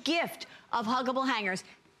give the gift of huggable hangers.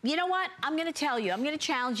 You know what? I'm going to tell you. I'm going to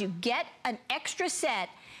challenge you. Get an extra set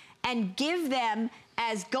and give them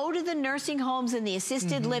as go to the nursing homes and the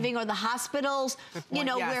assisted living or the hospitals, you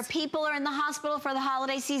know, where people are in the hospital for the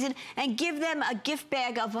holiday season, and give them a gift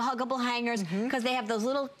bag of huggable hangers because they have those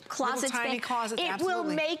little closets. Little tiny closets,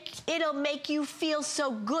 it'll make you feel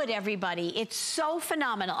so good, everybody. It's so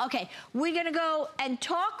phenomenal. Okay, we're gonna go and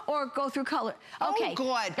talk or go through color. Okay. Oh,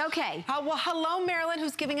 good. Okay. Well, hello, Marilyn,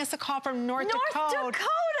 who's giving us a call from North Dakota. You're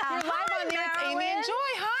live on there. It's Amy and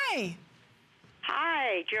Joy. Hi.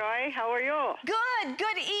 Hi, Joy. How are you? Good.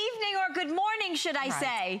 Good evening or good morning, should I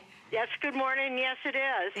say? Yes, good morning. Yes, it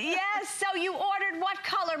is. Yes. So you ordered what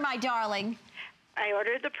color, my darling? I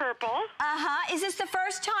ordered the purple. Is this the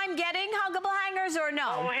first time getting huggable hangers or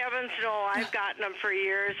no? Oh, heavens no. I've gotten them for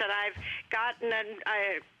years, and I've gotten them.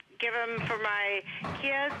 I give them for my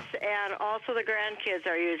kids, and also the grandkids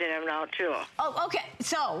are using them now, too. Oh, okay.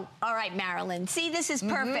 So, all right, Marilyn. See, this is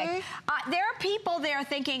perfect. There are people there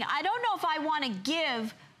thinking, I don't know if I want to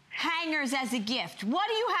give hangers as a gift. What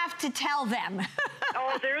do you have to tell them?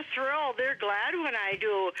 Oh, they're thrilled. They're glad when I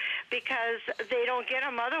do, because they don't get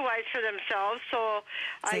them otherwise for themselves. So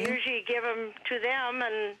I usually give them to them,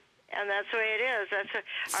 and that's the way it is. That's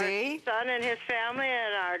our son and his family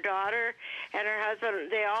and our daughter and her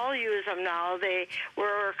husband. They all use them now. They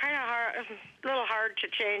were kind of a little hard to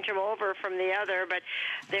change them over from the other, but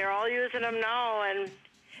they're all using them now. And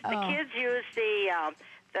the kids use the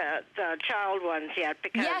child ones yet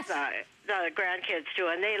because the grandkids do,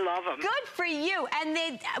 and they love them. Good for you. And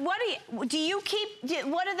what do you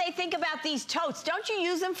think about these totes? Don't you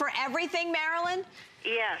use them for everything, Marilyn?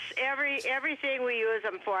 Yes, everything we use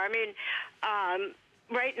them for. I mean,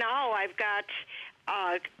 right now I've got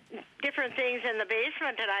different things in the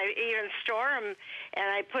basement, and I even store them, and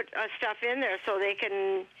I put stuff in there so I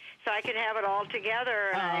can have it all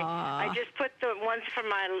together. And I just put the ones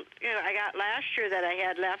from I got last year that I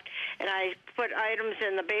had left, and I put items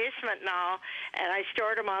in the basement now, and I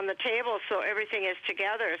stored them on the table so everything is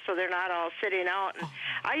together, so they're not all sitting out. And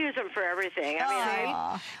I use them for everything. I mean,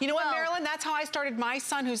 you know what, Marilyn? That's how I started. My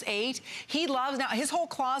son, who's 8, he loves, now his whole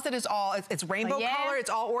closet is all, it's rainbow color, it's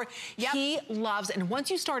all, he loves, and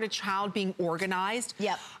once you start a child being organized,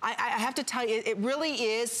 I have to tell you, it really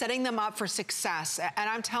is setting them up for success. And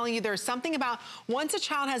I'm telling you, there's something about once a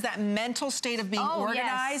child has that mental state of being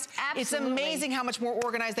organized, it's amazing how much more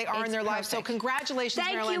organized they are in their life. So congratulations,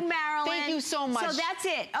 Marilyn. Thank you, Marilyn. Thank you so much. So that's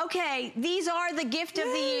it. Okay, these are the gift of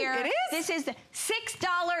the year. It is. This is the $6.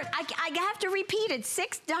 I have to repeat it.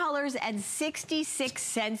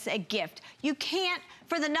 $6.66 a gift. You can't.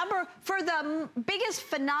 For the biggest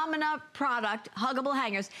phenomena product, huggable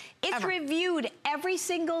hangers, it's reviewed every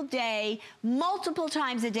single day, multiple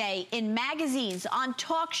times a day, in magazines, on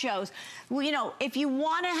talk shows. Well, you know, if you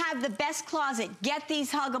want to have the best closet, get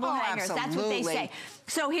these huggable hangers. That's what they say.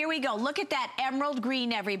 So here we go. Look at that emerald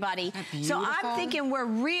green, everybody. So I'm thinking we're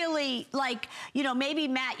really, like, you know, maybe,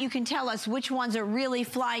 Matt, you can tell us which ones are really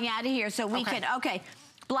flying out of here so we can,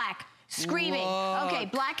 black. Screaming. Look. Okay,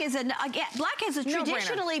 black has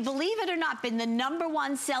traditionally, believe it or not, been the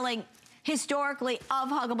 #1 selling historically of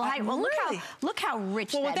huggable hangers. Well, look how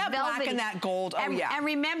rich that with that velvety. Black and that gold, And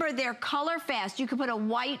remember, they're color fast. You can put a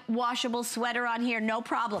white washable sweater on here, no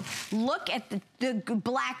problem. Look at the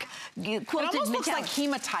black quilted It almost looks like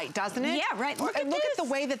hematite, doesn't it? Yeah, right. Look at the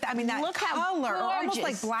way that, I mean, that color, almost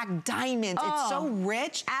like black diamonds. It's so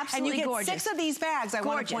rich. Absolutely and you get gorgeous. 6 of these bags, I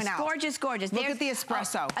want to point out. Gorgeous, gorgeous. Look at the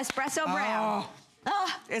espresso. Espresso brown.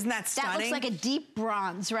 Isn't that stunning? That looks like a deep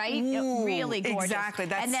bronze, right? Ooh, really gorgeous. Exactly,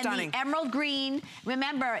 that's stunning. And then the emerald green.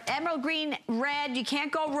 Remember, emerald green, red, you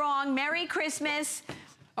can't go wrong. Merry Christmas.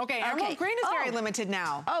 Okay, emerald green is very limited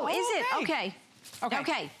now. Oh, is it? Okay.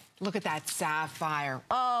 Look at that sapphire.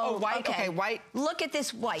 Oh, white. Okay, white. Look at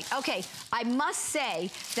this white. Okay, I must say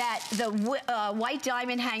that the white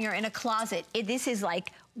diamond hanger in a closet, this is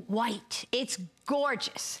like white. It's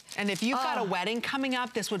gorgeous. And if you've got a wedding coming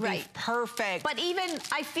up, this would be perfect. But even,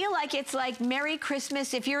 I feel like it's like Merry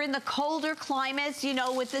Christmas if you're in the colder climates, you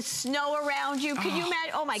know, with the snow around you. Can you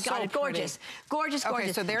imagine? Oh my God, it's gorgeous. Gorgeous, gorgeous.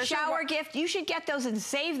 Okay, so there's shower gift. You should get those and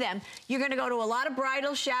save them. You're going to go to a lot of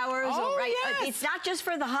bridal showers. Yes. It's not just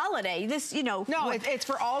for the holiday. This, you know. No, it's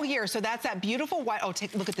for all year. So that's that beautiful white. Oh,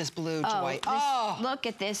 look at this blue, Joy. Look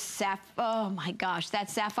at this oh my gosh, that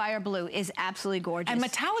sapphire blue is absolutely gorgeous. And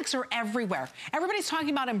metallics are everywhere. Everybody's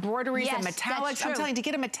talking about embroideries and metallics. I'm telling you, to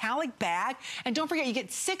get a metallic bag, and don't forget, you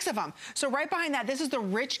get 6 of them. So right behind that, this is the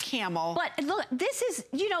rich camel. But look, this is,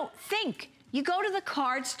 you know, think. You go to the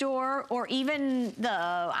card store or even the,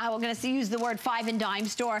 I'm going to use the word 5 and dime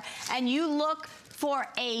store, and you look for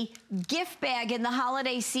a gift bag in the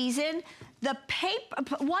holiday season. The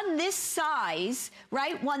paper, one this size,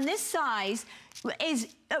 right? One this size is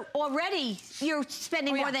already, you're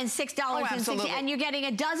spending more than $6.60, and you're getting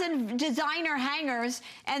a dozen designer hangers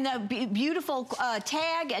and the beautiful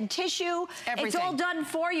tag and tissue. Everything. It's all done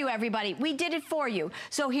for you, everybody. We did it for you.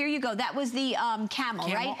 So here you go. That was the camel,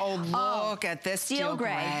 right? Oh, look at this steel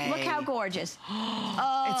gray. Look how gorgeous.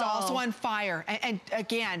 It's also on fire. And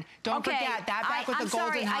again, don't forget that bag with the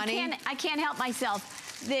golden honey. I can't help myself.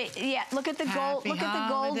 Look at the gold. Look at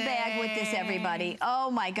the gold bag with this, everybody. Oh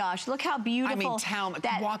my gosh, look how beautiful. I mean, tell me,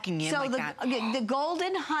 walking in like that. So the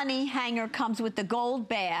golden honey hanger comes with the gold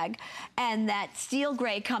bag, and that steel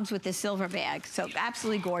gray comes with the silver bag. So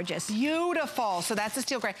absolutely gorgeous. Beautiful. So that's the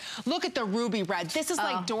steel gray. Look at the ruby red. This is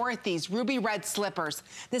like Dorothy's ruby red slippers.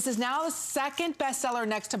 This is now the 2nd bestseller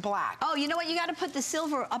next to black. Oh, you know what? You got to put the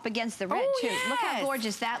silver up against the red too. Yes. Look how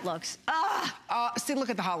gorgeous that looks. See,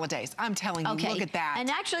 look at the holidays. I'm telling you, look at that.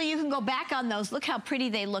 And actually, you can go back on those. Look how pretty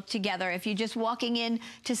they look together. If you're just walking in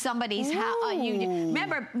to somebody's house,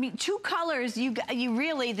 remember 2 colors. You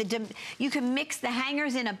really you can mix the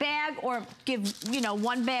hangers in a bag or give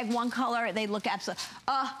 1 bag 1 color. They look absolutely.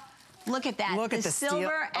 Look at that. Look at the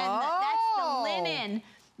silver steel. and that's the linen.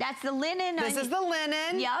 That's the linen. This is the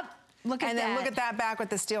linen. Yep. Look at that. And then look at that back with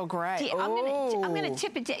the steel gray. See, I'm gonna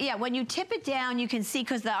tip it down. Yeah, when you tip it down, you can see,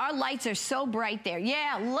 because our lights are so bright there.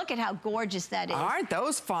 Yeah, look at how gorgeous that is. Aren't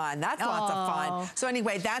those fun? That's lots of fun. So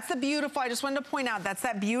anyway, that's the beautiful, I just wanted to point out, that's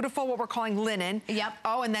that beautiful, what we're calling linen. Yep.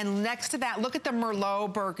 Oh, and then next to that, look at the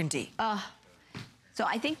Merlot burgundy. So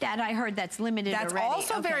I think that I heard that's limited already. That's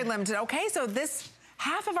also very limited. Okay, so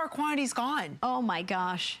half of our quantity's gone. Oh my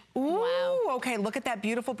gosh. Ooh, wow. Okay, look at that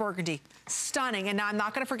beautiful burgundy. Stunning. And now I'm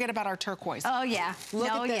not gonna forget about our turquoise. Oh yeah. Look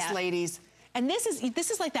at this, ladies. And this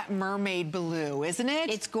is like that mermaid blue, isn't it?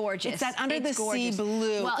 It's gorgeous. It's that under the sea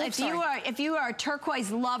blue. Well, if you are a turquoise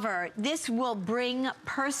lover, this will bring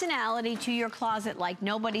personality to your closet like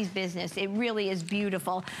nobody's business. It really is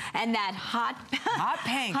beautiful. And that hot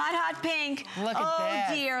pink. hot pink. Look at this.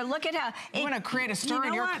 Oh dear, look at how you want to create a stir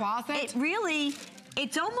in your closet? It really,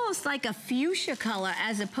 it's almost like a fuchsia color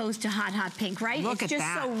as opposed to hot pink, right? Look it's at just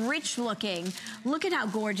that. so rich looking. Look at how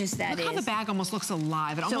gorgeous that is. Look how the bag almost looks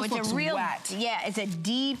alive. It almost looks wet. Yeah, it's a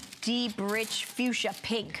deep, rich fuchsia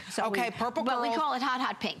pink. So purple girls. Well, we call it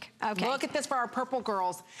hot pink. Okay. Look at this for our purple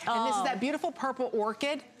girls. And this is that beautiful purple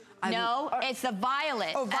orchid. No, it's the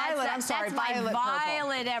violet. Oh, violet, I'm sorry, violet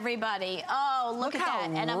violet, everybody. Oh, look at that.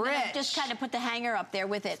 And I'm going rich. to just kind of put the hanger up there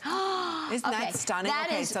with it. Isn't that stunning?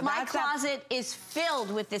 My closet is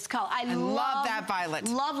filled with this color. I love that violet.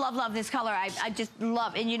 Love this color. I just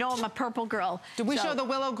love, and you know I'm a purple girl. Did we show the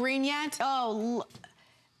willow green yet? Oh,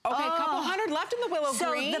 okay, a couple hundred left in the willow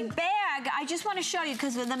green. So the bag, I just want to show you,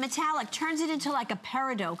 because the metallic turns it into like a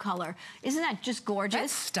peridot color. Isn't that just gorgeous?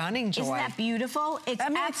 That's stunning, Joy. Isn't that beautiful? It's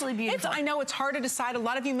absolutely beautiful. I know it's hard to decide. A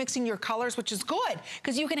lot of you mixing your colors, which is good,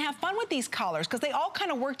 because you can have fun with these colors, because they all kind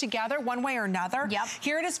of work together one way or another. Yep.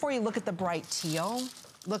 Here it is for you. Look at the bright teal.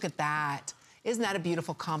 Look at that. Isn't that a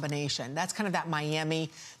beautiful combination? That's kind of that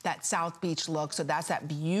Miami, that South Beach look. So that's that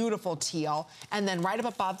beautiful teal. And then right up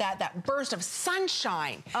above that, that burst of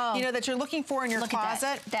sunshine, that you're looking for in your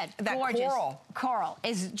closet. That gorgeous coral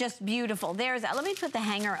is just beautiful. Let me put the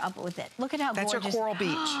hanger up with it. Look at how gorgeous. That's your coral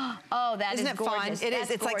beach. Oh, that Isn't is it gorgeous. Fun? It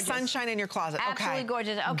is. It's like sunshine in your closet. Absolutely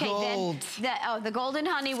gorgeous. Okay, gold. then the golden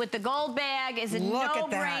honey with the gold bag is a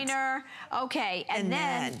no-brainer. Okay, and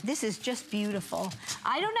then this is just beautiful.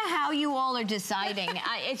 I don't know how you all are deciding.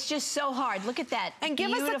 It's just so hard. Look at that. And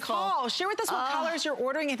give us a call. Share with us what colors you're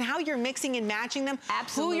ordering and how you're mixing and matching them.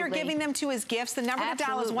 Absolutely. Who you're giving them to as gifts. The number to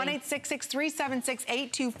dial is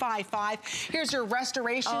 1-866-376-8255. Here's your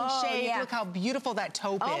restoration shade. Yeah. Look how beautiful that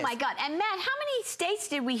taupe is. Oh my God. And Matt, how many states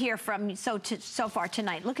did we hear from so far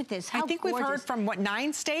tonight? Look at this. How I think gorgeous. we've heard from, what,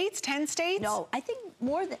 9 states? 10 states? No, I think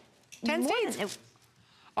more than 10 states.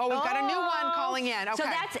 Oh, we've got a new one calling in. Okay. So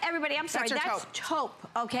that's everybody. I'm sorry. That's taupe.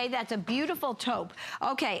 Okay, that's a beautiful taupe.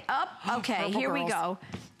 Okay, up. Okay, here we go.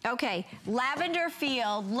 Okay, lavender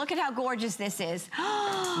field. Look at how gorgeous this is.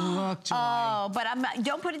 Look, Joy. Oh, but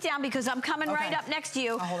don't put it down because I'm coming right up next to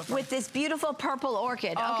you with this beautiful purple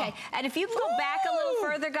orchid. Okay, and if you go back a little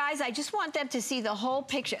further, guys, I just want them to see the whole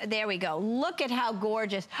picture. There we go. Look at how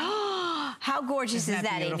gorgeous. How gorgeous is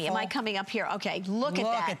that, Amy? Am I coming up here? Okay, look at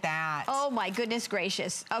that. Look at that. Oh my goodness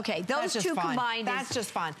gracious. Okay, those two combined. That's just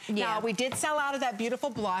fun. Yeah. Now, we did sell out of that beautiful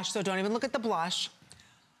blush, so don't even look at the blush.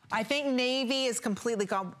 I think navy is completely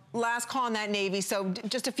gone. Last call on that navy, so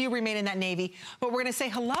just a few remain in that navy. But we're gonna say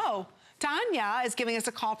hello. Tanya is giving us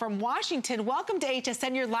a call from Washington. Welcome to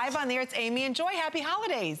HSN. You're live on there. It's Amy and Joy. Happy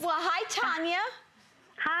holidays. Well, hi, Tanya.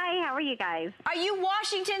 Hi, how are you guys? Are you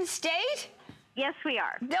Washington State? Yes, we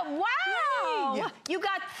are. Wow! Yay. You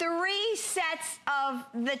got 3 sets of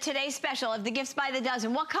the Today Special, of the Gifts by the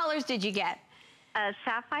Dozen. What colors did you get?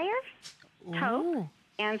 Sapphire, taupe,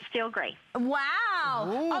 and steel gray. Wow.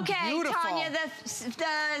 Ooh, okay, beautiful. Tanya, the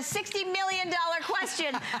 $60 million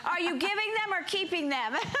question. Are you giving them or keeping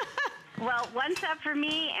them? Well, 1 set for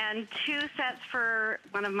me and 2 sets for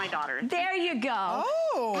one of my daughters. There you go.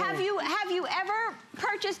 Oh. Have you ever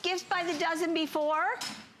purchased Gifts by the Dozen before?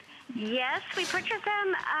 Yes, we purchased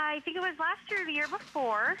them, I think it was last year or the year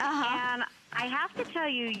before. And I have to tell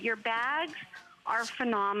you, your bags are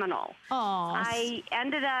phenomenal. Oh. I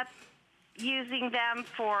ended up using them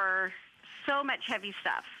for so much heavy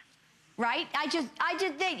stuff. Right? I just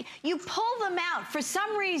think you pull them out. For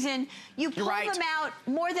some reason, you pull them out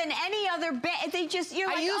more than any other bag. They just, you're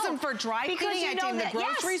like, I use them for dry cleaning. I do in the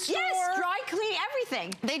grocery store. Yes, dry clean,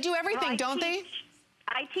 everything. They do everything, don't they?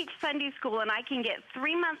 I teach Sunday school, and I can get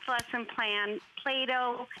 3-month lesson plan,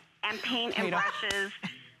 Play-Doh, and paint and brushes,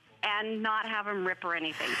 and not have them rip or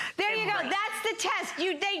anything. There you go. That's the test.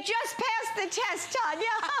 They just passed the test,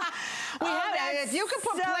 Tanya. If you can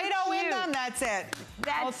put Play-Doh in them, that's it.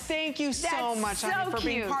 Thank you so much, honey, for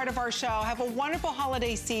being part of our show. Have a wonderful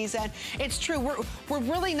holiday season. It's true. We're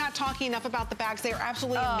really not talking enough about the bags. They are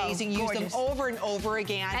absolutely amazing. Use them over and over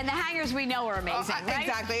again. And the hangers we know are amazing, right?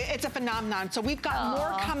 Exactly. It's a phenomenon. So we've got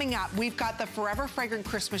more coming up. We've got the Forever Fragrant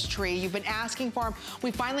Christmas tree. You've been asking for them.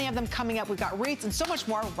 We finally have them coming up. We've got wreaths and so much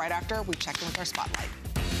more right after we check in with our spotlight.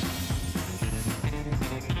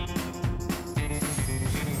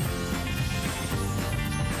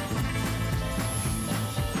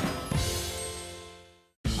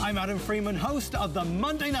 I'm Adam Freeman, host of the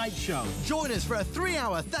Monday Night Show. Join us for a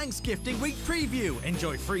 3-hour Thanksgiving week preview.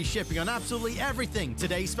 Enjoy free shipping on absolutely everything.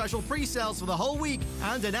 Today's special pre-sales for the whole week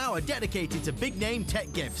and an hour dedicated to big-name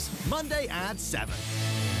tech gifts. Monday at 7.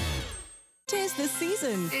 'Tis the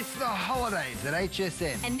season. It's the holidays at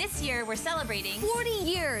HSN. And this year we're celebrating 40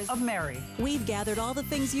 years of Mary. We've gathered all the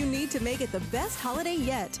things you need to make it the best holiday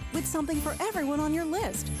yet, with something for everyone on your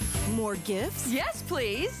list. More gifts? Yes,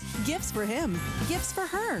 please. Gifts for him. Gifts for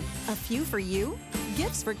her. A few for you.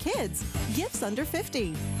 Gifts for kids. Gifts under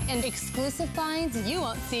 50. And exclusive finds you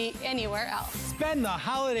won't see anywhere else. Spend the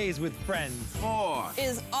holidays with friends. More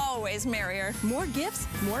is always merrier. More gifts,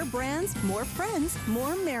 more brands, more friends,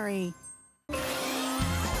 more merry.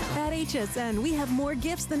 At HSN, we have more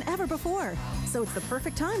gifts than ever before, so it's the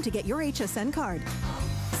perfect time to get your HSN card.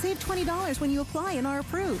 Save $20 when you apply and are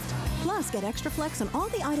approved. Plus, get extra flex on all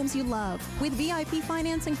the items you love with VIP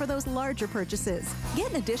financing for those larger purchases. Get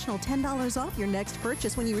an additional $10 off your next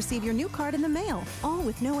purchase when you receive your new card in the mail, all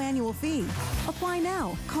with no annual fee. Apply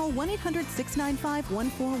now. Call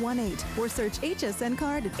 1-800-695-1418 or search HSN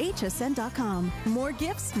card at hsn.com. More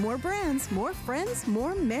gifts, more brands, more friends,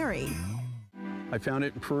 more merry. I found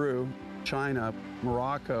it in Peru, China,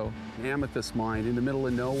 Morocco, an amethyst mine in the middle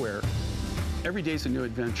of nowhere. Every day's a new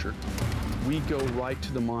adventure. We go right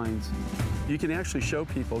to the mines. You can actually show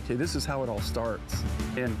people, okay, this is how it all starts.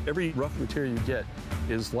 And every rough material you get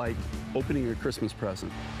is like opening a Christmas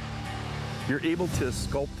present. You're able to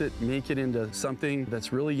sculpt it, make it into something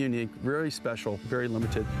that's really unique, very special, very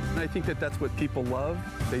limited. And I think that that's what people love.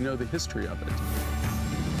 They know the history of it.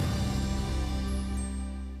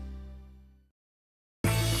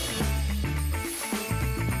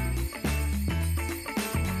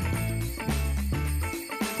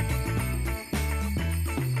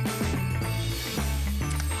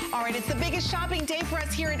 It's the biggest shopping day for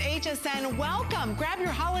us here at HSN. Welcome. Grab your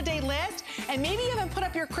holiday list, and maybe you haven't put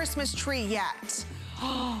up your Christmas tree yet.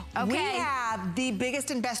 Okay. We have the biggest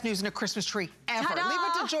and best news in a Christmas tree ever. Leave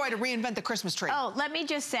it to Joy to reinvent the Christmas tree. Oh, let me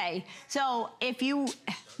just say, so if you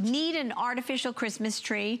need an artificial Christmas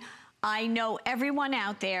tree, I know everyone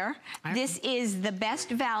out there, this is the best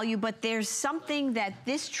value, but there's something that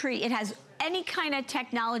this tree, it has any kind of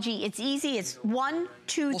technology. It's easy. It's 1,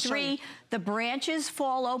 2, 3. The branches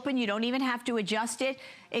fall open. You don't even have to adjust it.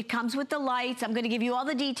 It comes with the lights. I'm going to give you all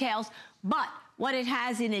the details, but what it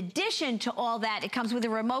has in addition to all that, it comes with a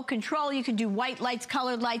remote control. You can do white lights,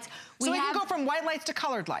 colored lights. So we can go from white lights to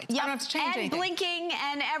colored lights. Yep. I don't have to change anything. And blinking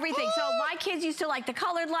and everything. So my kids used to like the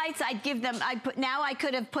colored lights. I'd give them, now I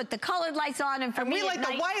could have put the colored lights on, and for me we like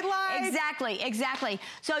the white lights. Exactly.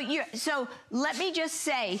 So let me just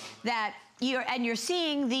say that you're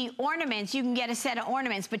seeing the ornaments. You can get a set of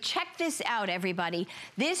ornaments, but check this out, everybody.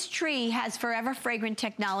 This tree has forever fragrant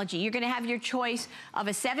technology. You're gonna have your choice of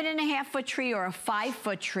a 7.5-foot tree or a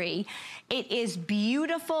 5-foot tree. It is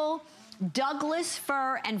beautiful Douglas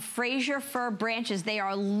fir and Fraser fir branches. They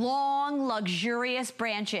are long, luxurious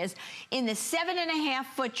branches. In the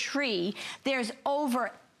 7.5-foot tree, there's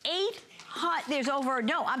over there's over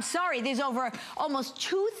almost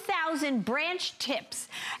 2,000 branch tips.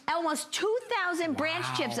 Almost 2,000 branch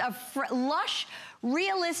tips of lush,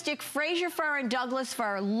 realistic Fraser fir and Douglas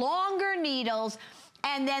fir, longer needles.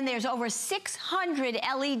 And then there's over 600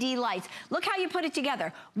 LED lights. Look how you put it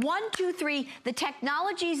together. 1, 2, 3, the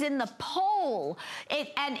technology's in the pole.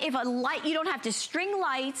 And if a light, you don't have to string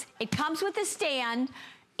lights. It comes with a stand.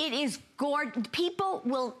 It is gorgeous. People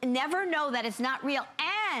will never know that it's not real.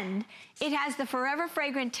 And it has the forever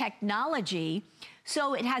fragrant technology,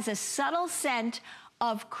 so it has a subtle scent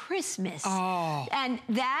of Christmas. And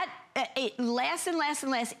that, it lasts and lasts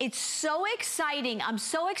and lasts. It's so exciting. I'm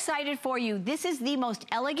so excited for you. This is the most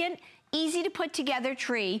elegant, easy to put together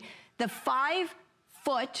tree. The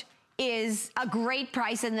 5-foot is a great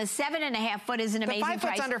price, and the 7.5-foot is an amazing price. The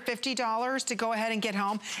 5-foot's under $50 to go ahead and get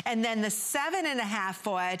home, and then the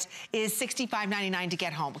 7.5-foot is $65.99 to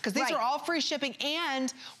get home, because these are all free shipping,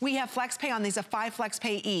 and we have flex pay on these, a 5 flex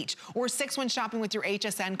pay each, or 6 when shopping with your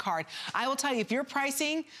HSN card. I will tell you, if you're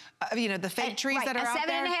pricing, the fake trees that are out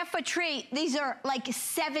there. A 7.5-foot tree, these are like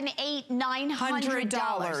 $700, $800,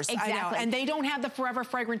 $900. Exactly. I know, and they don't have the forever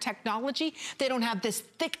fragrant technology. They don't have this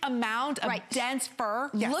thick amount of dense fir.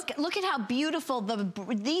 Look at how beautiful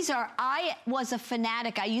these are. I was a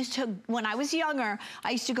fanatic. I used to, when I was younger,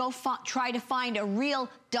 I used to go try to find a real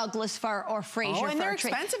Douglas fir or Fraser fir. And they're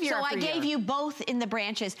expensive year after year. So I gave you both in the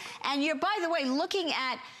branches. And you're, by the way, looking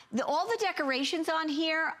at all the decorations on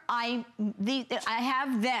here, I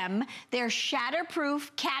have them. They're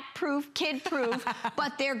shatterproof, cat-proof, kid-proof,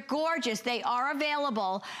 but they're gorgeous. They are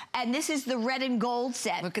available. And this is the red and gold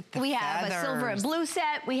set. Look at the We have a silver and blue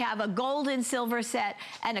set. We have a gold and silver set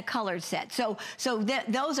and a colored set. So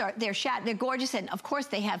they're gorgeous. And of course,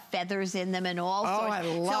 they have feathers in them and all sorts. I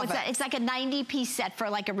love it. It's like a 90-piece set for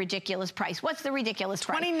like a ridiculous price. What's the ridiculous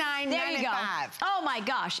price? $29.95. There you go. Oh my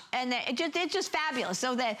gosh. And it's just fabulous.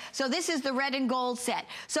 So this is the red and gold set.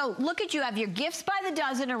 So look at, you have your gifts by the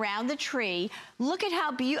dozen around the tree. Look at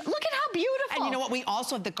how beautiful. And you know what? We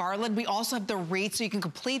also have the garland. We also have the wreath, so you can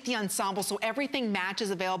complete the ensemble. So everything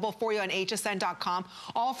matches, available for you on hsn.com.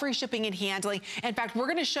 All free shipping and handling. In fact, we're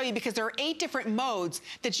going to show you, because there are 8 different modes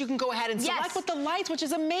that you can go ahead and select with the lights, which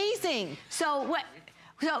is amazing. So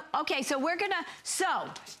we're gonna,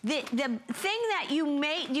 the thing that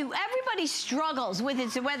everybody struggles with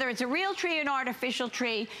is whether it's a real tree or an artificial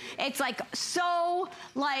tree. It's like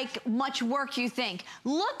much work you think.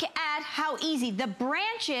 Look at how easy. The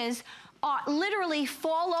branches literally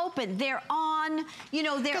fall open. They're on,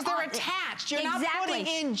 because they're attached. You're not putting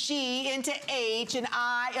in G into H and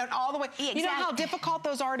I and all the way. You know how difficult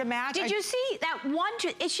those are to match? Did you see that one?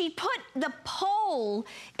 She put the pole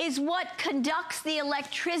is what conducts the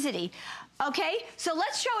electricity. Okay, so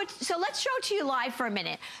let's show it. So let's show it to you live for a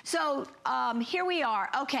minute. So here we are.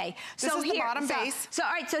 Okay, this is the bottom base. So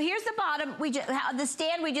all right, so here's the bottom. The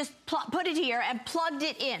stand. We just put it here and plugged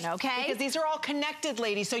it in. Okay, because these are all connected,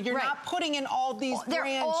 ladies. So you're not putting in all these branches.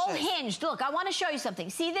 They're all hinged. Look, I want to show you something.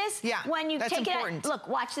 See this? Yeah. When you take important. it out, look,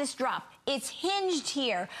 watch this drop. It's hinged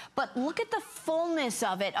here, but look at the fullness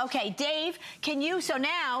of it. Okay, Dave, can you? So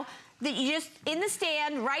now. You just, in the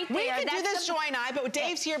stand, right there. We can do this, Joy and I, but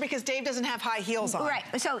Dave's here because Dave doesn't have high heels on. Right,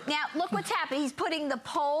 so now look what's happening. He's putting the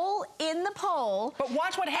pole in the pole. But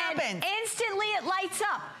watch what happens. Instantly it lights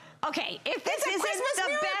up. Okay, if this isn't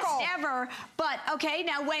the best ever, but okay,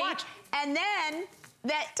 now wait. Watch. And then,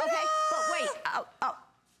 but wait.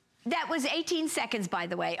 That was 18 seconds, by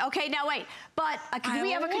the way. Okay, now wait. But do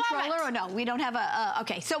we have a controller or no? We don't have a,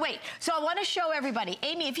 okay, so wait. So I want to show everybody.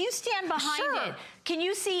 Amy, if you stand behind it, can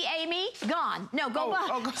you see Amy? Gone. No, go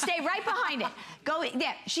behind. Stay right behind it. Go,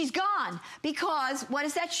 there, she's gone. Because what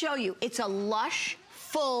does that show you? It's a lush,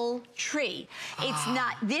 full tree. It's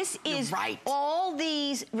not, this is all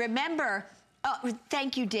these, remember,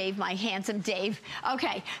 thank you, Dave, my handsome Dave.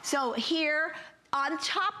 Okay, so here on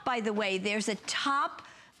top, by the way, there's a top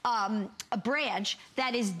a branch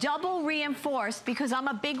that is double reinforced, because I'm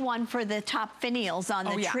a big one for the top finials on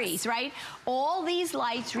the trees, right? All these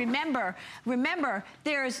lights, remember,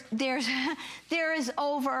 there's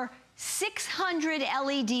over 600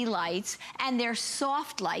 LED lights, and they're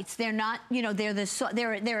soft lights. They're not, you know, they're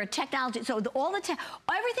a technology. So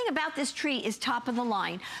everything about this tree is top of the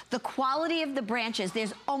line. The quality of the branches.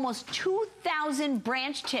 There's almost 2,000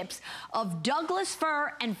 branch tips of Douglas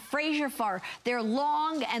fir and Fraser fir. They're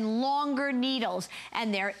long and longer needles,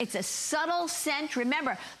 and it's a subtle scent.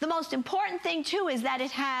 Remember, the most important thing too is that it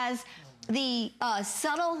has the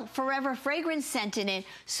subtle forever fragrance scent in it,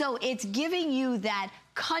 so it's giving you that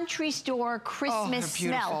country store Christmas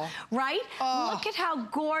smell, right? Look at how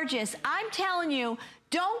gorgeous. I'm telling you,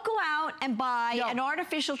 don't go out and buy an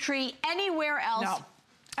artificial tree anywhere else. No.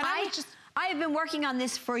 And I have been working on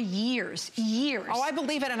this for years. Oh, I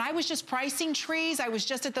believe it. And I was just pricing trees. I was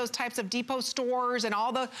just at those types of depot stores and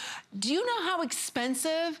all the, do you know how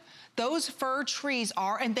expensive those fir trees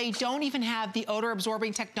are? And they don't even have the odor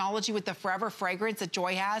absorbing technology with the forever fragrance that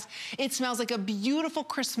Joy has. It smells like a beautiful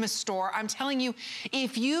Christmas store. I'm telling you,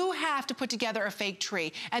 if you have to put together a fake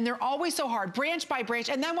tree, and they're always so hard, branch by branch,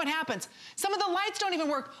 and then what happens? Some of the lights don't even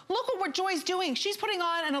work. Look at what Joy's doing. She's putting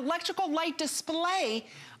on an electrical light display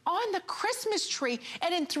on the Christmas tree,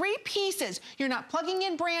 and in 3 pieces. You're not plugging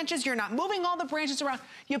in branches, you're not moving all the branches around.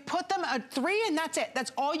 You put them at 3 and that's it.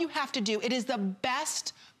 That's all you have to do. It is the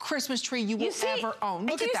best Christmas tree you will ever own.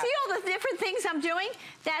 Look at that. Do you see all the different things I'm doing?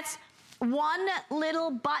 That's one little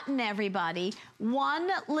button, everybody. One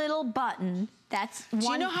little button. That's one. Do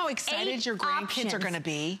you know how excited your grandkids are gonna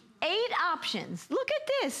be? 8 options. Look at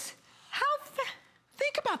this. How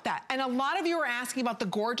think about that. And a lot of you are asking about the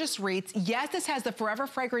gorgeous wreaths. Yes, this has the forever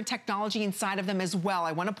fragrant technology inside of them as well.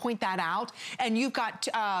 I want to point that out. And you've got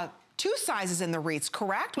 2 sizes in the wreaths,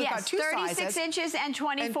 correct? We've got 2 sizes. 36 inches and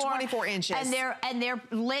 24. And 24 inches. And they're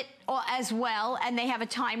lit as well, and they have a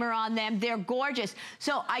timer on them. They're gorgeous.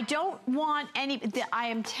 So I don't want any, I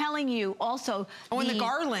am telling you also. Oh, and the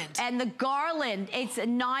garland. And the garland, it's a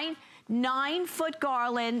 9-foot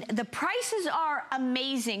garland. The prices are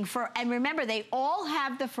amazing and remember, they all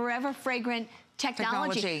have the forever fragrant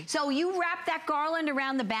technology. So you wrap that garland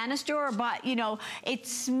around the banister, but you know, it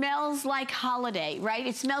smells like holiday, right?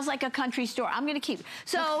 It smells like a country store. I'm gonna keep,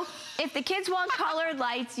 so if the kids want colored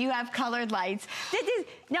lights, you have colored lights.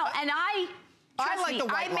 No, and I like the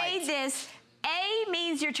white lights. I made this. A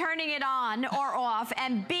means you're turning it on or off,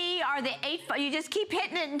 and B are the 8, you just keep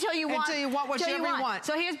hitting it until you want. Until you want whatever you want.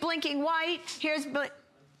 So here's blinking white,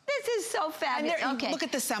 this is so fabulous. Okay. Look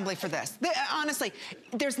at the assembly for this. Honestly,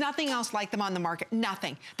 there's nothing else like them on the market,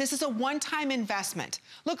 nothing. This is a one-time investment.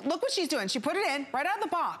 Look what she's doing. She put it in right out of the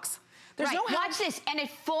box. There's no help. Watch this, and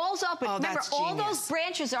it falls open. Oh, remember, all those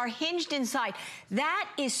branches are hinged inside. That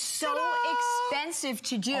is so expensive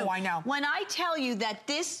to do. Oh, I know. When I tell you that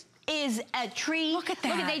this is a tree. Look at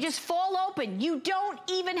that. Look at, they just fall open. You don't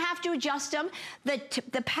even have to adjust them.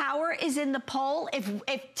 The power is in the pole. If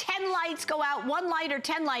 10 lights go out, 1 light or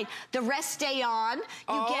 10 light, the rest stay on.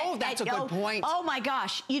 That's a good point. Oh my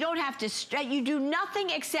gosh, you don't have to, you do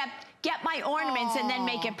nothing except get my ornaments and then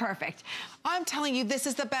make it perfect. I'm telling you, this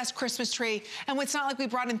is the best Christmas tree. And it's not like we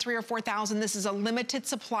brought in 3,000 or 4,000. This is a limited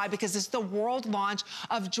supply because it's the world launch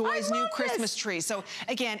of Joy's new Christmas tree. So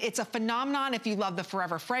again, it's a phenomenon if you love the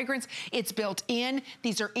forever fragrance. It's built in.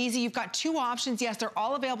 These are easy. You've got 2 options. Yes, they're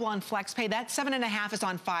all available on FlexPay. That 7.5 is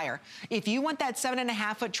on fire. If you want that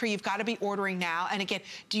 7.5-foot tree, you've got to be ordering now. And again,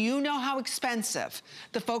 do you know how expensive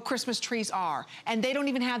the faux Christmas trees are? And they don't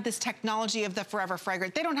even have this technology of the forever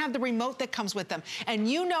fragrance. They don't have the remote that comes with them. And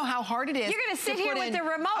you know how hard it is. You're going to sit here with the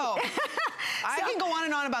remote. Oh, I can go on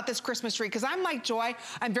and on about this Christmas tree because I'm like Joy.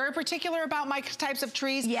 I'm very particular about my types of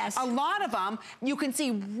trees. Yes. A lot of them, you can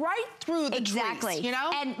see right through the trees, you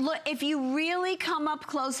know? And look, if you really come up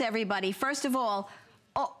close, everybody, first of all,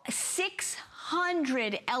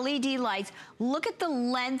 600 LED lights. Look at the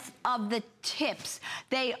length of the tips.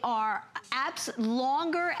 They are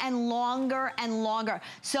longer and longer and longer.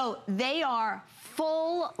 So they are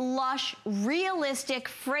full, lush, realistic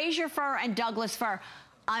Fraser fir and Douglas fir.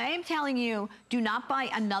 I am telling you, do not buy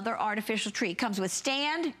another artificial tree. It comes with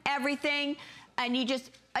stand, everything. and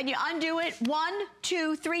you undo it. 1,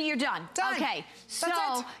 2, 3, you're done. Done. Okay, so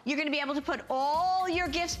That's it. you're gonna be able to put all your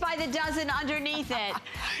gifts by the dozen underneath it.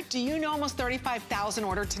 Do you know almost 35,000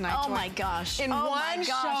 ordered tonight, Oh Joy? my gosh. In one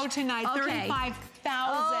show tonight, Okay. 35,000.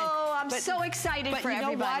 Oh, I'm so excited for everybody.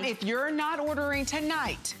 But you know what? If you're not ordering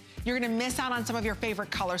tonight, you're gonna miss out on some of your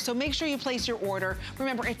favorite colors. So make sure you place your order.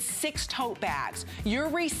 Remember, it's 6 tote bags. You're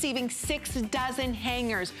receiving 6 dozen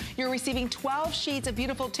hangers. You're receiving 12 sheets of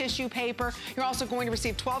beautiful tissue paper. You're also going to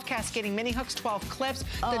receive 12 cascading mini hooks, 12 clips,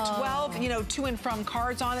 the 12, to and from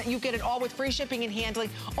cards on it. You get it all with free shipping and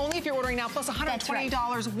handling, only if you're ordering now, plus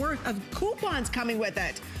 $120 worth of coupons coming with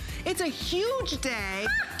it. It's a huge day.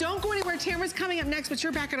 Don't go anywhere. Tamara's coming up next, but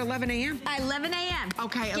you're back at 11 a.m. 11 a.m.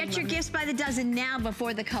 Okay. Get your gifts by the dozen now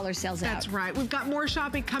before the color sells out. That's right. We've got more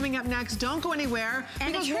shopping coming up next. Don't go anywhere.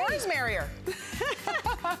 And because more is merrier.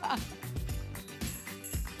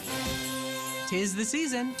 'Tis the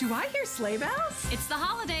season. Do I hear sleigh bells? It's the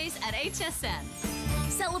holidays at HSN.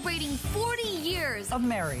 Celebrating 40 years Of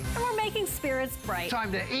merry. And we're making spirits bright.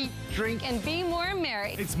 Time to eat, drink, and be more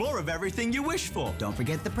merry. It's more of everything you wish for. Don't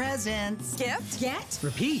forget the presents. Gift. Get.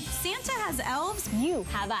 Repeat. Santa has elves. You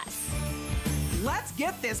have us. Let's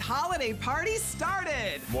get this holiday party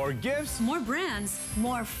started. More gifts. More brands.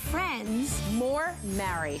 More friends. More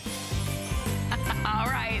merry. All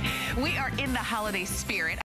right, we are in the holiday spirit.